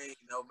nuts hang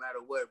no matter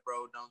what,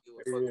 bro. Don't give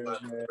a fuck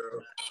about the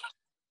world.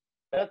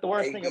 That's the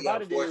worst thing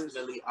about it is,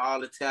 unfortunately,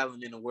 all the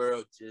talent in the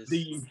world just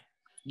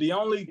the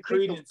only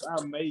credence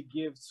I may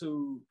give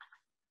to.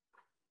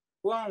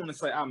 Well, I don't want to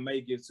say I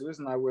may give to. It's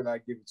not whether I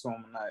give it to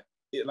him or not.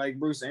 Like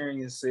Bruce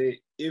Arians said,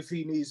 if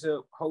he needs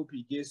help, hope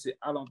he gets it.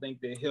 I don't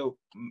think that help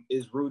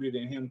is rooted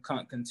in him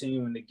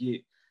continuing to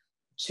get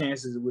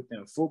chances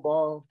within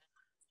football.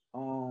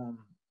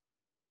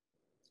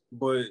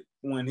 But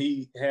when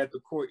he had the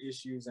court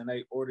issues and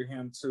they ordered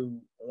him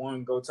to,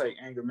 one, go take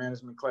anger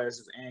management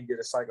classes and get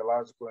a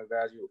psychological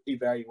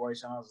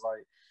evaluation, I was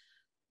like,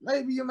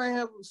 maybe you may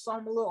have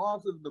some a little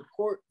off if the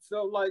court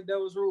felt like that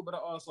was rude, but I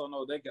also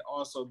know that could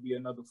also be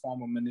another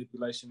form of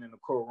manipulation in the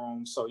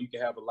courtroom, so you can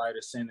have a lighter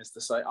sentence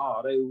to say,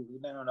 oh, they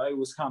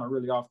was kind of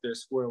really off their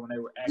square when they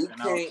were acting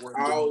out. You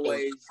can't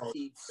always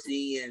keep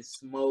seeing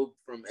smoke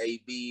from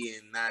AB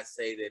and not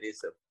say that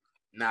it's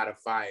not a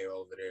fire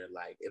over there.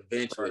 Like,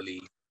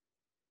 eventually,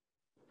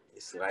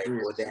 it's like,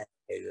 well, that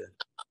nigga.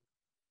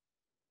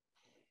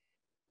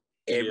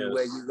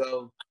 Everywhere you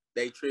go,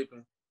 they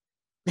tripping.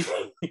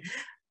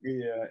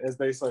 Yeah, as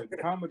they say, the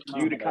common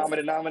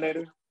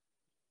denominator.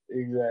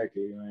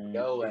 Exactly, man.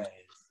 Yo ass.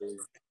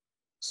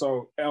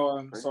 So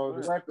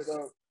to wrap it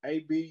up,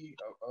 AB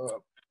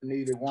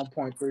needed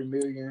 1.3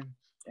 million,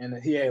 and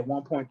he had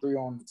 1.3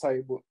 on the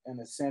table in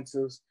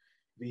incentives.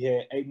 He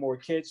had 8 more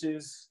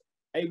catches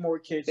in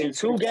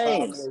 2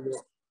 games.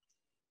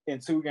 In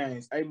 2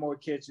 games, 8 more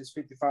catches,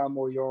 55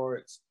 more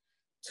yards,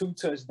 2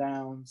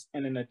 touchdowns,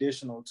 and an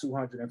additional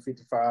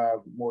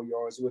 255 more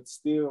yards, with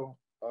still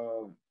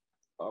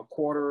a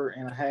quarter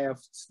and a half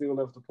still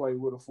left to play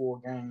with a full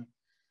game.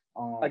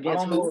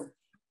 Against who?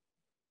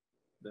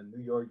 The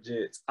New York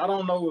Jets. I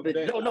don't know if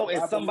that. No,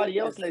 it's somebody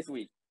else next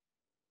week.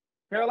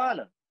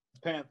 Carolina.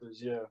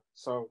 Panthers, yeah.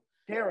 So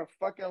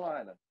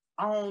Carolina.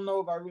 I don't know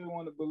if I really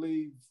want to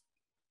believe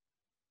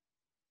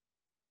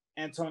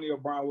Antonio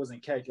Brown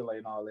wasn't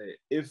calculating all that.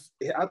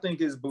 I think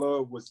his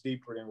blood was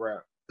deeper than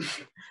rap.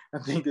 I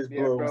think his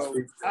blood was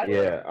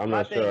deeper. I'm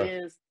not sure. My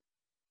thing is,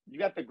 you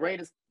got the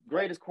greatest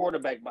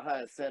quarterback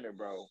behind center,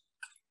 bro,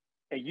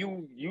 and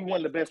you one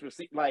of the best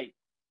receivers. Like,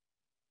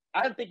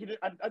 I think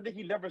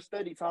he never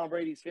studied Tom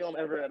Brady's film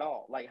ever at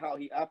all, like how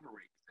he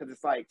operates. Because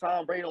it's like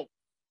Tom Brady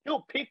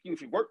he'll pick you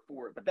if you work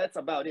for it, but that's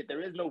about it.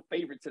 There is no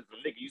favoritism,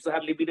 nigga. You still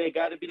have to be that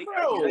guy to be the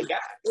guy.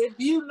 If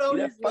you know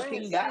his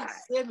fucking guy,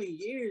 7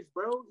 years,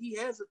 bro, he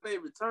has a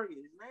favorite target.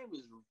 His name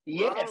is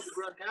Rob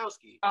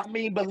Gronkowski. I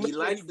mean, but he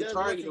likes to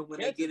target him when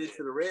they get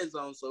into the red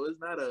zone, so it's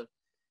not a.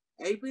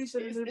 AB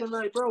should have been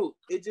like, bro,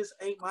 it just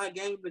ain't my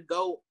game to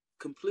go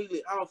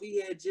completely off. He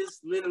had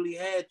just literally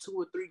had 2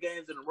 or 3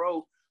 games in a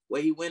row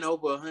where he went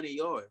over 100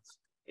 yards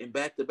and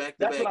back to back.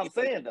 That's what I'm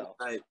saying, though.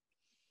 Like,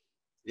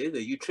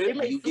 nigga, you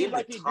tripping? You getting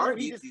the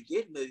target? You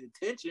getting the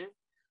attention?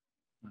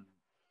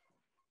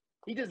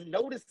 He just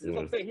notices.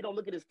 What I'm saying, he don't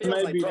look at his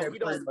film like, bro. He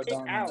don't pick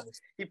out.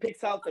 He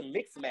picks out the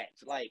mix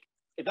match. Like,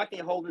 if I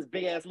can't hold this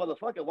big ass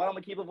motherfucker, why am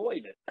I keep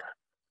avoiding it?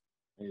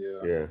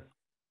 Yeah.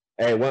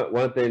 Hey,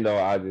 one thing though,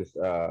 I just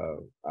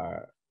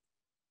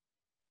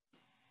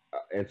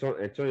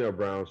Antonio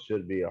Brown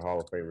should be a Hall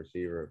of Fame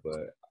receiver,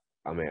 but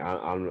I mean,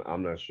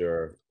 I'm not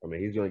sure. I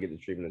mean, he's going to get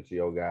the treatment that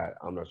T.O. got.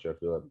 I'm not sure if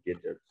he'll ever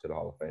get there to the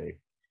Hall of Fame,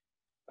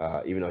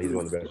 even though he's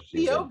one of the best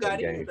receivers. T.O.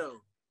 got in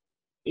though.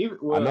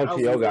 I know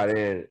T.O. got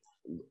in,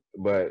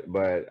 but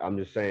I'm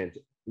just saying.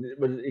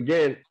 But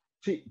again,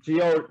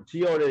 T.O.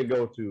 didn't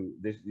go to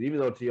this. Even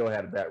though T.O.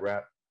 had a bad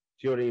rap,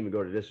 T.O. didn't even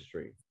go to this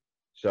extreme.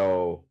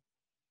 So,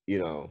 you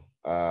know.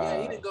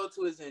 He didn't go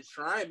to his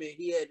enshrinement.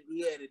 He had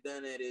it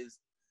done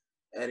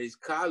at his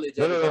college.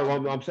 No.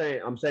 I'm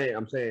saying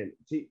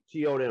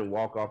T.O. didn't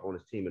walk off on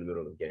his team in the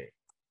middle of the game.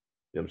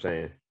 You know what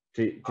I'm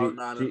saying?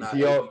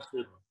 T.O.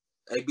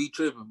 AB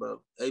tripping,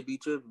 bro. AB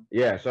tripping.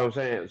 Yeah, so I'm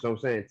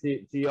saying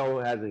T.O.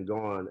 hasn't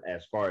gone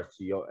as far as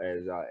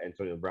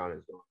Antonio Brown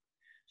has gone.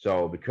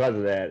 So because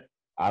of that,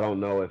 I don't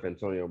know if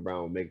Antonio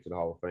Brown will make it to the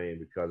Hall of Fame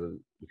because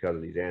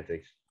of these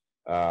antics.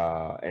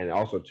 And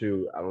also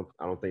too, I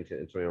don't think that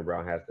Antonio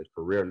Brown has the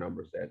career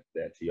numbers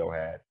that T.O.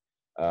 had.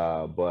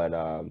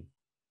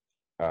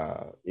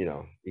 You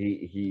know,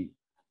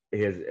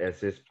 as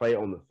his play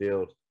on the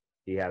field,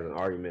 he has an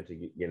argument to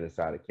get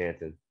inside of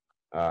Canton.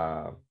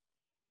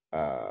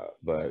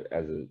 But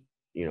as a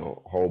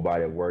whole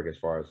body of work as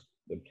far as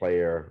the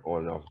player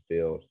on and off the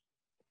field,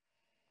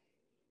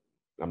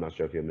 I'm not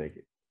sure if he'll make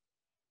it.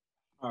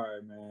 All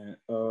right, man.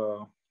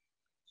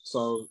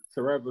 So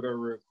to wrap it up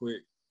real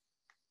quick,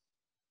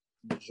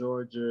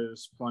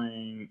 Georgia's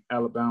playing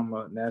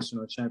Alabama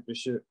national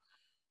championship.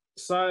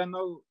 Side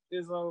note,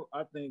 Izzo,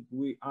 I think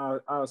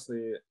I'll say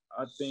it.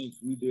 I think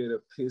we did a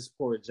piss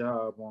poor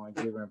job on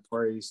giving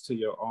praise to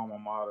your alma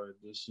mater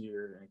this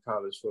year in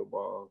college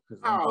football.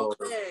 Oh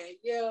man,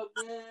 yeah,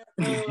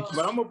 man.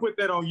 But I'm gonna put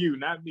that on you,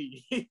 not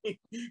me.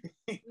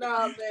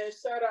 Nah, man.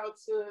 Shout out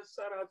to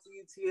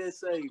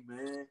UTSA,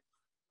 man.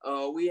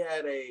 We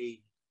had a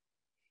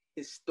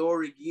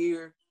historic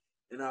year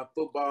in our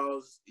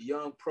football's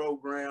young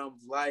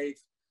program's life.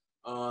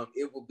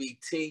 It will be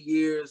 10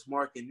 years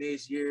marking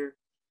this year.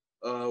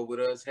 With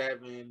us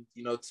having,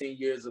 10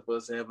 years of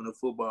us having a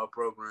football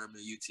program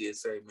at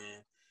UTSA,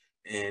 man.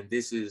 And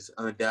this is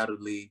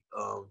undoubtedly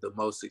the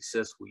most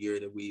successful year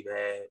that we've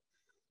had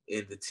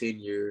in the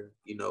tenure,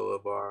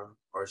 of our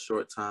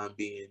short time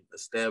being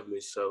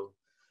established. So,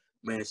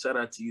 man, shout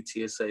out to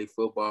UTSA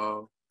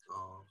football.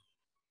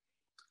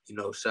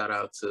 Shout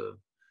out to,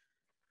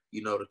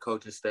 the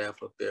coaching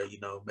staff up there,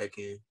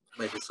 making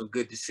some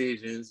good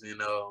decisions.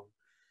 And,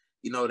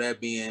 that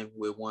being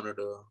with one of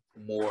the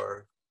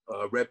more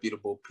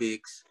reputable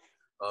picks,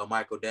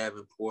 Michael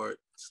Davenport,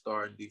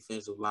 starting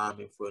defensive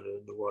lineman for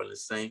the New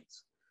Orleans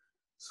Saints.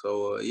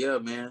 So, yeah,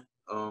 man.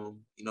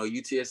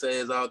 UTSA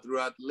is all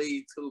throughout the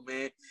league, too,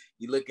 man.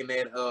 You're looking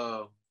at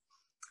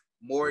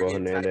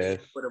Morgan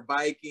for the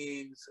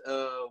Vikings.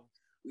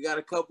 We got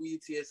a couple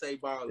UTSA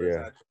ballers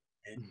out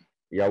there, man.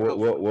 Yeah,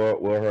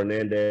 Will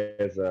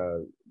Hernandez,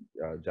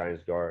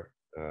 Giants guard,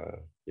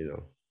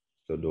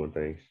 still doing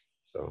things.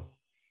 So,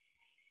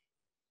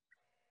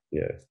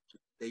 yeah.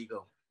 There you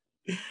go.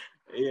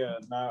 Yeah,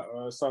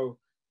 so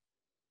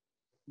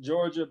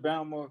Georgia,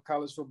 Bama,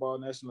 college football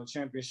national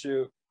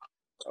championship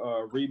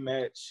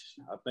rematch.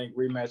 I think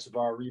rematch of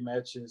our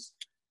rematches.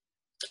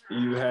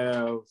 You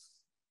have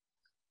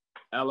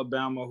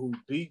Alabama, who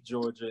beat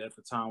Georgia at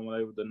the time when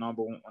they were the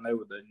number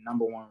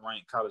one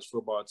ranked college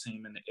football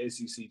team in the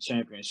SEC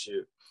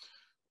championship.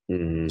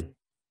 Mm-hmm.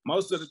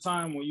 Most of the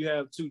time when you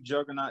have two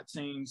juggernaut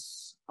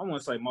teams, I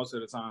won't say most of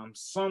the time,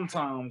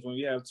 sometimes when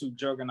you have two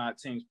juggernaut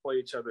teams play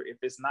each other, if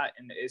it's not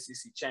in the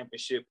SEC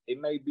championship,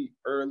 it may be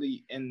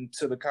early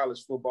into the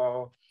college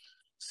football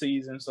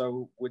season,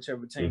 so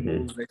whichever team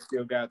moves, they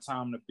still got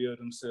time to build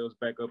themselves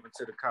back up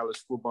into the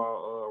college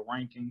football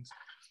rankings.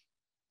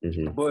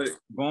 But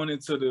going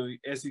into the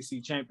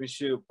SEC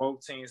championship,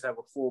 both teams have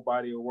a full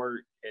body of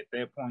work. At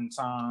that point in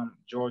time,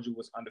 Georgia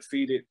was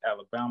undefeated.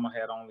 Alabama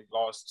had only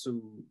lost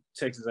to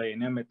Texas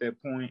A&M at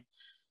that point.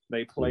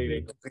 They played,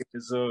 they picked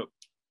this up.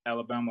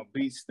 Alabama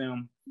beats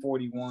them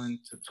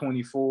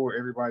 41-24.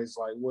 Everybody's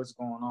like, what's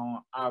going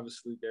on?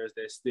 Obviously, there's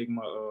that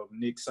stigma of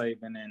Nick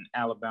Saban and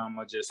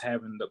Alabama just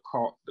having the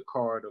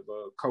card of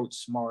Coach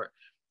Smart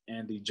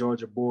and the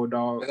Georgia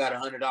Bulldogs. I got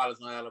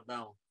 $100 on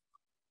Alabama.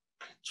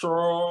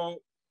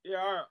 Troll. Yeah.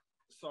 All right.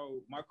 So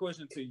my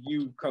question to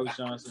you, Coach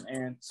Johnson,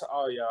 and to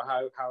all y'all,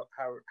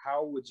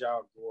 how would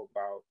y'all go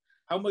about,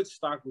 how much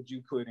stock would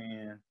you put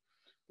in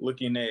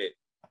looking at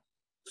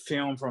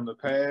film from the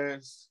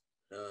past,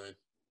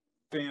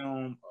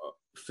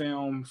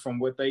 film from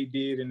what they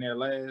did in their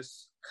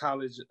last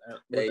college,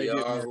 they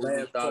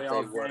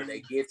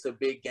get to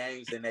big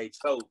games and they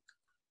choke.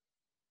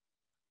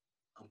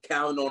 I'm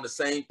counting on the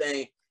same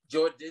thing.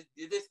 Georgia,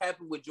 this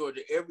happened with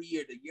Georgia every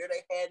year. The year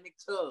they had Nick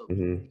Chubb,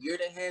 the year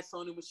they had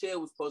Sony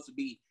Michel was supposed to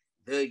be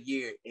the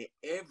year. And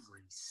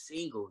every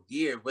single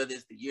year, whether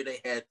it's the year they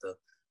had the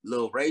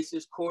little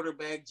racist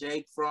quarterback,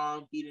 Jake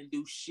Fromm, he didn't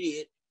do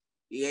shit.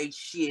 He ain't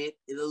shit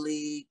in the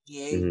league.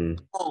 He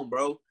ain't home,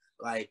 bro.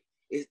 Like,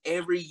 it's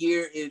every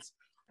year it's,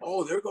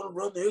 oh, they're going to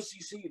run the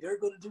SEC. They're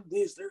going to do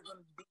this. They're going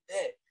to do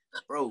that.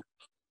 Bro,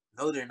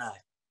 no, they're not.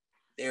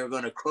 They're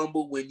going to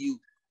crumble when you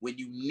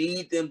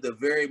need them the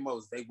very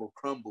most. They will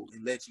crumble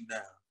and let you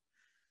down.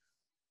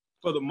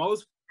 For the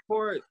most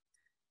part,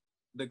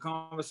 the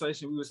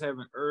conversation we was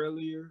having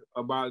earlier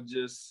about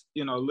just,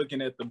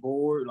 looking at the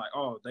board, like,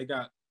 oh, they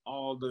got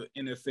all the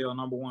NFL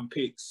 #1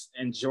 picks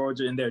in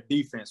Georgia in their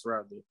defense,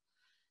 rather.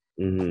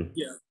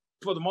 Yeah.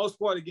 For the most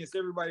part, against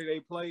everybody they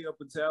play up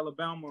until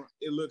Alabama,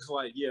 it looks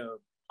like,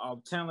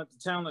 talent to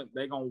talent,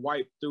 they're going to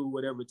wipe through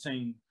whatever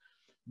team.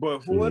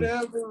 But for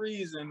whatever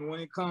reason, when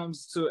it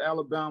comes to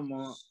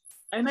Alabama,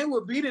 and they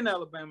were beating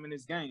Alabama in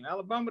this game.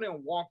 Alabama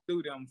didn't walk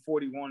through them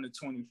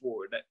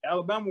 41-24. That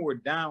Alabama were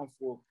down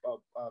for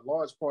a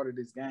large part of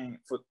this game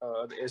for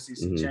the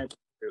SEC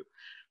championship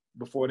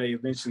before they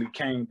eventually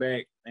came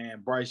back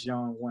and Bryce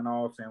Young went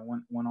off and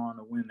went on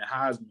to win the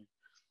Heisman.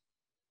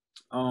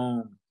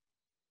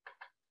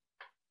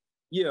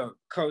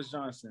 Coach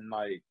Johnson,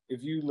 like,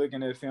 if you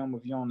looking at film,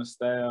 if you're on the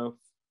staff,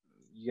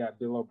 you got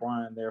Bill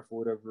O'Brien there for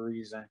whatever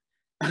reason.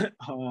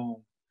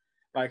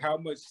 Like, how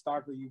much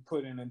stock are you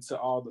putting into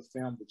all the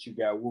film that you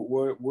got?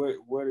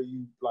 What are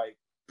you, like,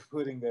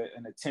 putting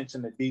an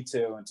attention to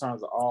detail in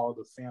terms of all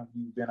the film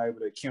you've been able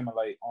to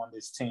accumulate on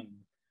this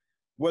team?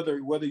 Whether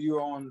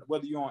you're on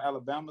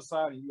Alabama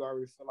side and you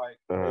already feel like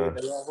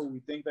they are who we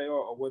think they are,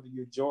 or whether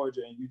you're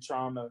Georgia and you're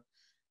trying to,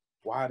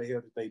 why the hell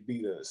did they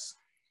beat us?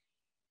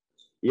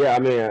 Yeah, I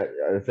mean,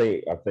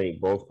 I think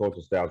both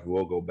coaching staffs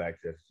will go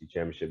back to the SEC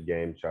championship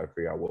game, try to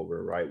figure out what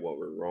we're right, what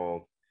we're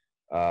wrong,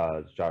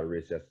 to try to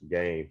reassess the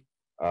game.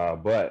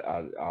 But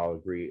I'll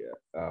agree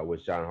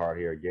with Sean Hart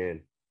here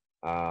again.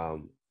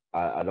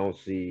 I don't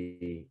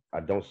see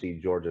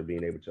Georgia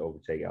being able to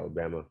overtake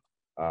Alabama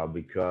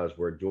because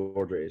where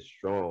Georgia is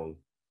strong,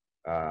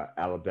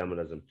 Alabama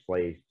doesn't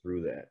play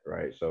through that,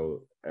 right?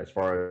 So as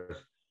far as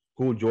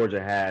who Georgia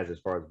has, as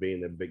far as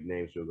being the big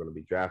names who are going to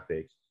be draft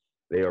picks,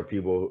 they are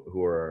people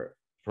who are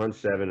front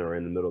seven or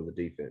in the middle of the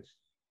defense.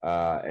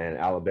 And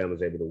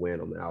Alabama's able to win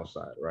on the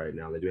outside, right?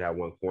 Now, they do have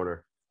one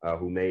corner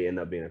who may end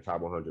up being a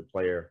top 100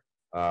 player.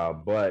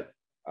 But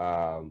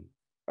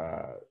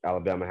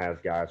Alabama has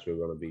guys who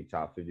are going to be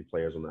top 50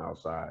 players on the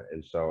outside.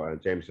 And so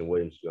Jameson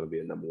Williams is going to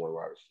be a number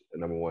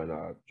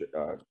one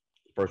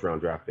first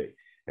round draft pick.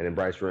 And then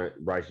Bryce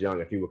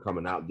Young, if he were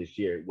coming out this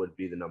year, would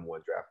be the number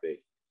one draft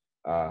pick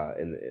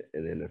in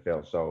the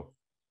NFL. So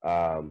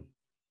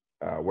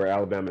where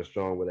Alabama is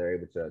strong, where they're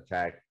able to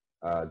attack,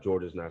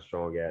 Georgia's not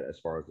strong at as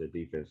far as their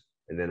defense.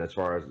 And then as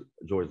far as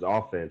Georgia's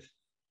offense,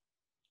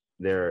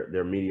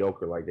 they're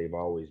mediocre like they've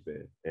always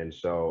been. And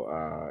so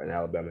and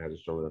Alabama has a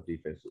strong enough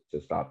defense to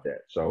stop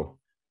that. So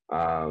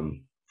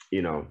I'm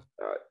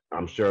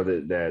sure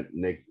that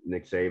Nick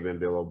Saban,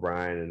 Bill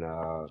O'Brien, and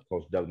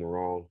Coach Doug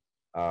Marrone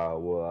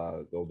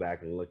will go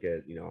back and look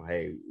at,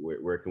 hey,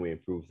 where can we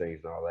improve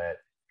things and all that.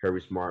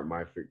 Kirby Smart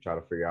might try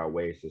to figure out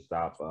ways to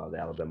stop the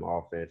Alabama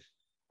offense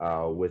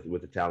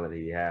with the talent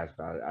he has.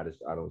 But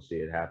I don't see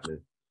it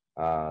happening.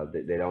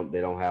 They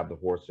don't have the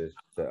horses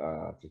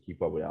to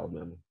keep up with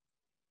Alabama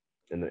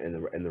in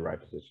the right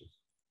positions.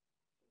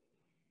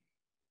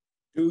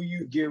 Do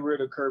you get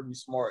rid of Kirby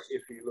Smart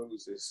if he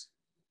loses?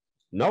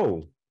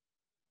 No.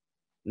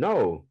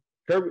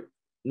 Kirby,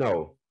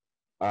 no.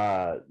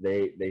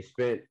 They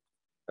spent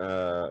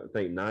I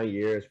think 9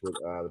 years with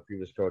the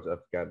previous coach. I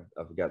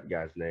forgot the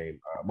guy's name.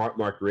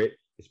 Mark Richt.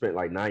 They spent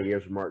like 9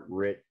 years with Mark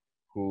Richt,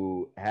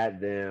 who had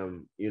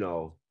them,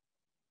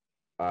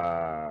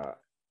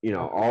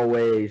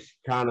 always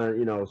kind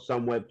of,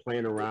 somewhat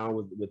playing around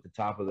with the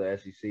top of the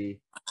SEC,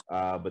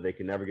 but they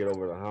can never get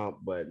over the hump.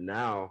 But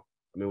now,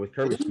 I mean, with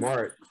Kirby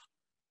Smart,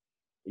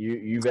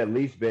 you've at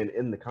least been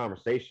in the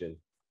conversation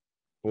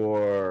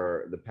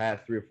for the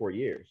past 3 or 4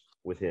 years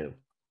with him.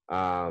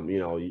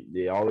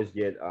 They always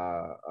get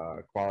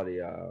quality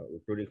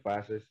recruiting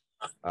classes,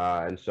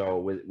 and so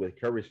with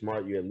Kirby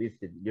Smart, you at least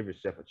could give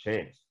yourself a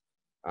chance.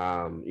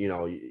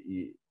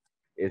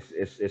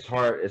 It's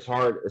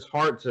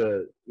hard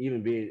to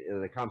even be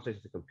in the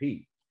conversation to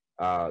compete.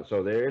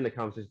 So they're in the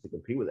conversation to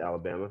compete with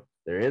Alabama.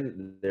 They're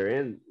in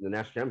the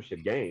national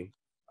championship game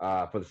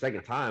for the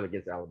second time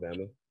against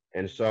Alabama,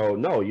 and so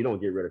no, you don't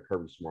get rid of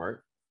Kirby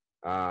Smart.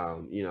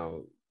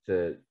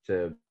 To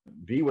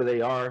be where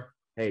they are,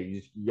 hey,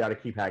 you got to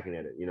keep hacking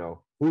at it.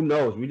 Who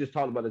knows? We just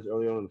talked about this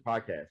earlier on in the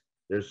podcast.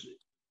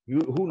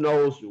 Who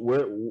knows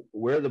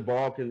where the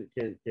ball can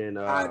go and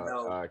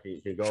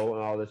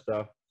all this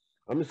stuff.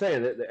 I'm just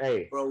saying that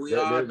hey, bro, we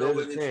all know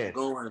where this is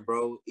going,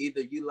 bro.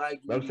 Either you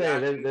like me, I'm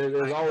saying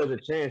there's always a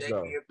chance though.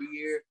 Every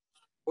year,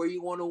 or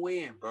you want to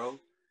win, bro.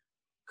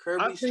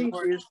 Kirby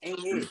Smart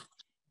ain't it.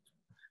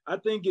 I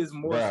think it's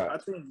more. I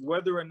think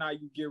whether or not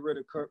you get rid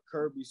of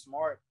Kirby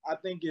Smart, I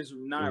think it's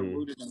not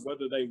rooted in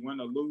whether they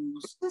win or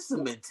lose. It's a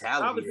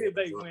mentality. Obviously, if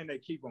they win, they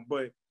keep them.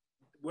 But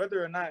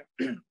whether or not,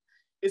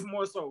 it's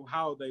more so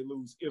how they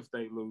lose if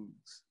they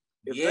lose.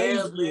 If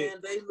they lose.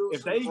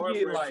 If they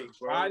get like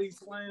body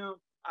slammed,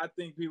 I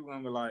think people are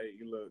gonna be like,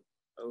 look,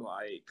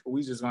 like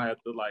we just gonna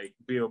have to like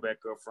build back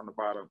up from the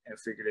bottom and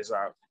figure this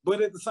out.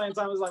 But at the same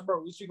time, it's like,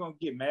 bro, what you gonna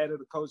get mad at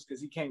the coach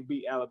because he can't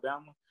beat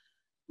Alabama?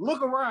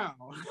 Look around.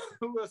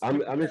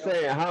 I'm just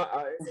saying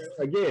how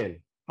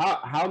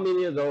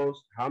many of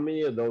those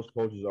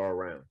coaches are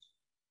around?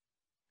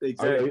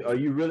 Exactly. Are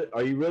you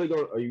really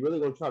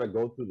going to try to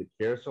go through the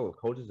carousel of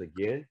coaches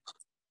again,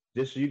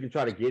 just so you can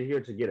try to get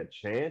here to get a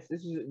chance?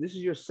 This is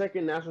your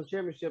second national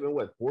championship in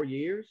what, 4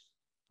 years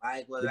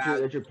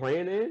that you're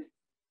playing in?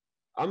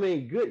 I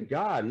mean, good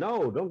God,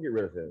 no! Don't get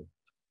rid of him.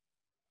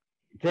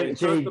 Can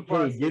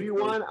he give you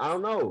one? I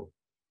don't know.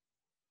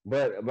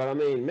 But I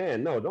mean,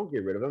 man, no, don't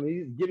get rid of him.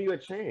 He's giving you a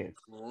chance.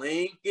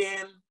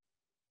 Lincoln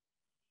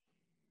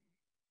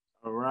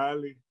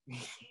O'Reilly.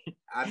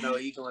 I know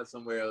he's going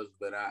somewhere else,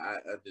 but I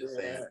just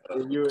saying.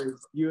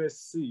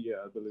 USC,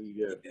 yeah, I believe,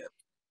 yeah.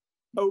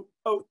 Oh,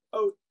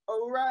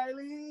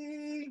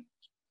 O'Reilly.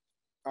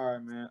 All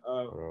right, man.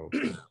 All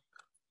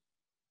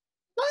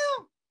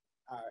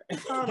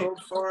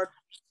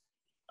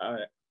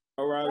right.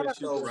 O'Reilly,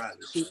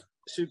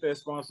 shoot that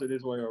sponsor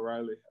this way,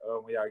 O'Reilly.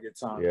 When y'all get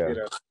time to get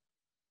up.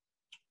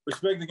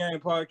 Respect the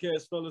Game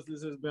podcast, fellas.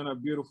 This has been a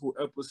beautiful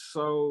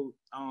episode.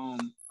 I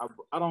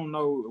don't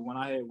know when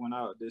I went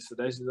out. Did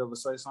Sedacious ever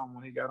say something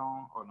when he got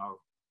on or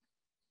no?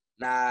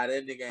 Nah,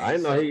 that nigga ain't I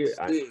didn't know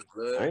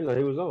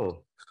he was on.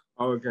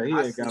 Oh, okay, he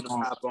ain't got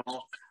on.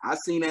 I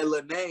seen that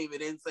little name. It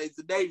didn't say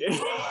Sedacious.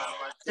 So I'm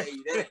gonna tell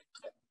you that.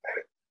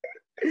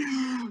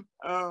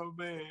 Oh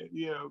man,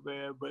 yeah,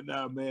 man. But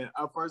nah, man.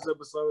 Our first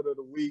episode of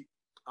the week.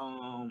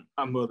 Of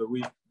the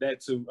week.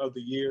 That too of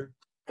the year.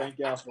 Thank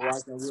y'all for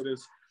rocking with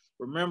us.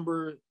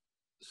 Remember,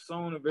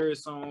 soon and very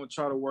soon, we'll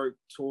try to work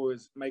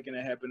towards making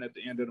it happen at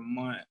the end of the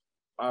month.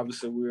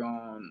 Obviously, we're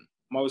on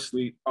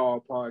mostly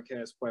all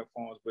podcast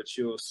platforms, but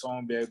you'll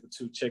soon be able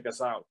to check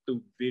us out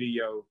through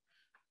video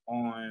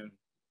on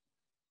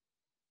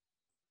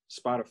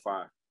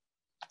Spotify.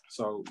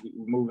 So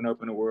we're moving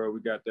up in the world. We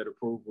got that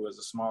approval as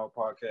a small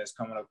podcast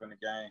coming up in the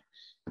game.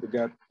 We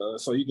got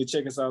so you can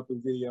check us out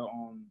through video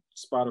on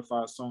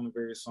Spotify soon and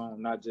very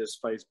soon, not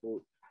just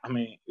Facebook. I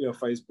mean,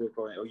 Facebook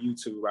or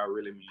YouTube, I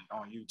really mean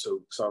on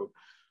YouTube. So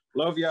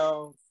love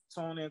y'all.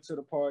 Tune into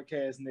the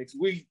podcast next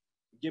week.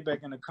 Get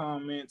back in the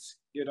comments.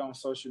 Get on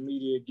social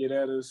media. Get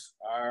at us.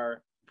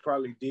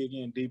 Probably dig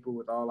in deeper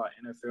with all our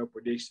NFL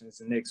predictions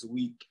next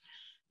week.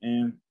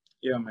 And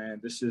yeah,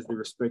 man, this is the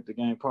Respect the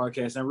Game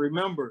podcast. And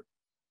remember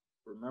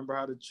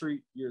how to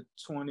treat your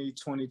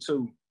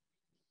 2022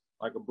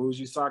 like a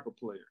bougie soccer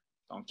player.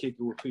 Don't kick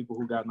it with people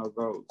who got no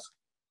goals.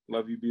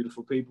 Love you,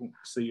 beautiful people.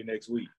 See you next week.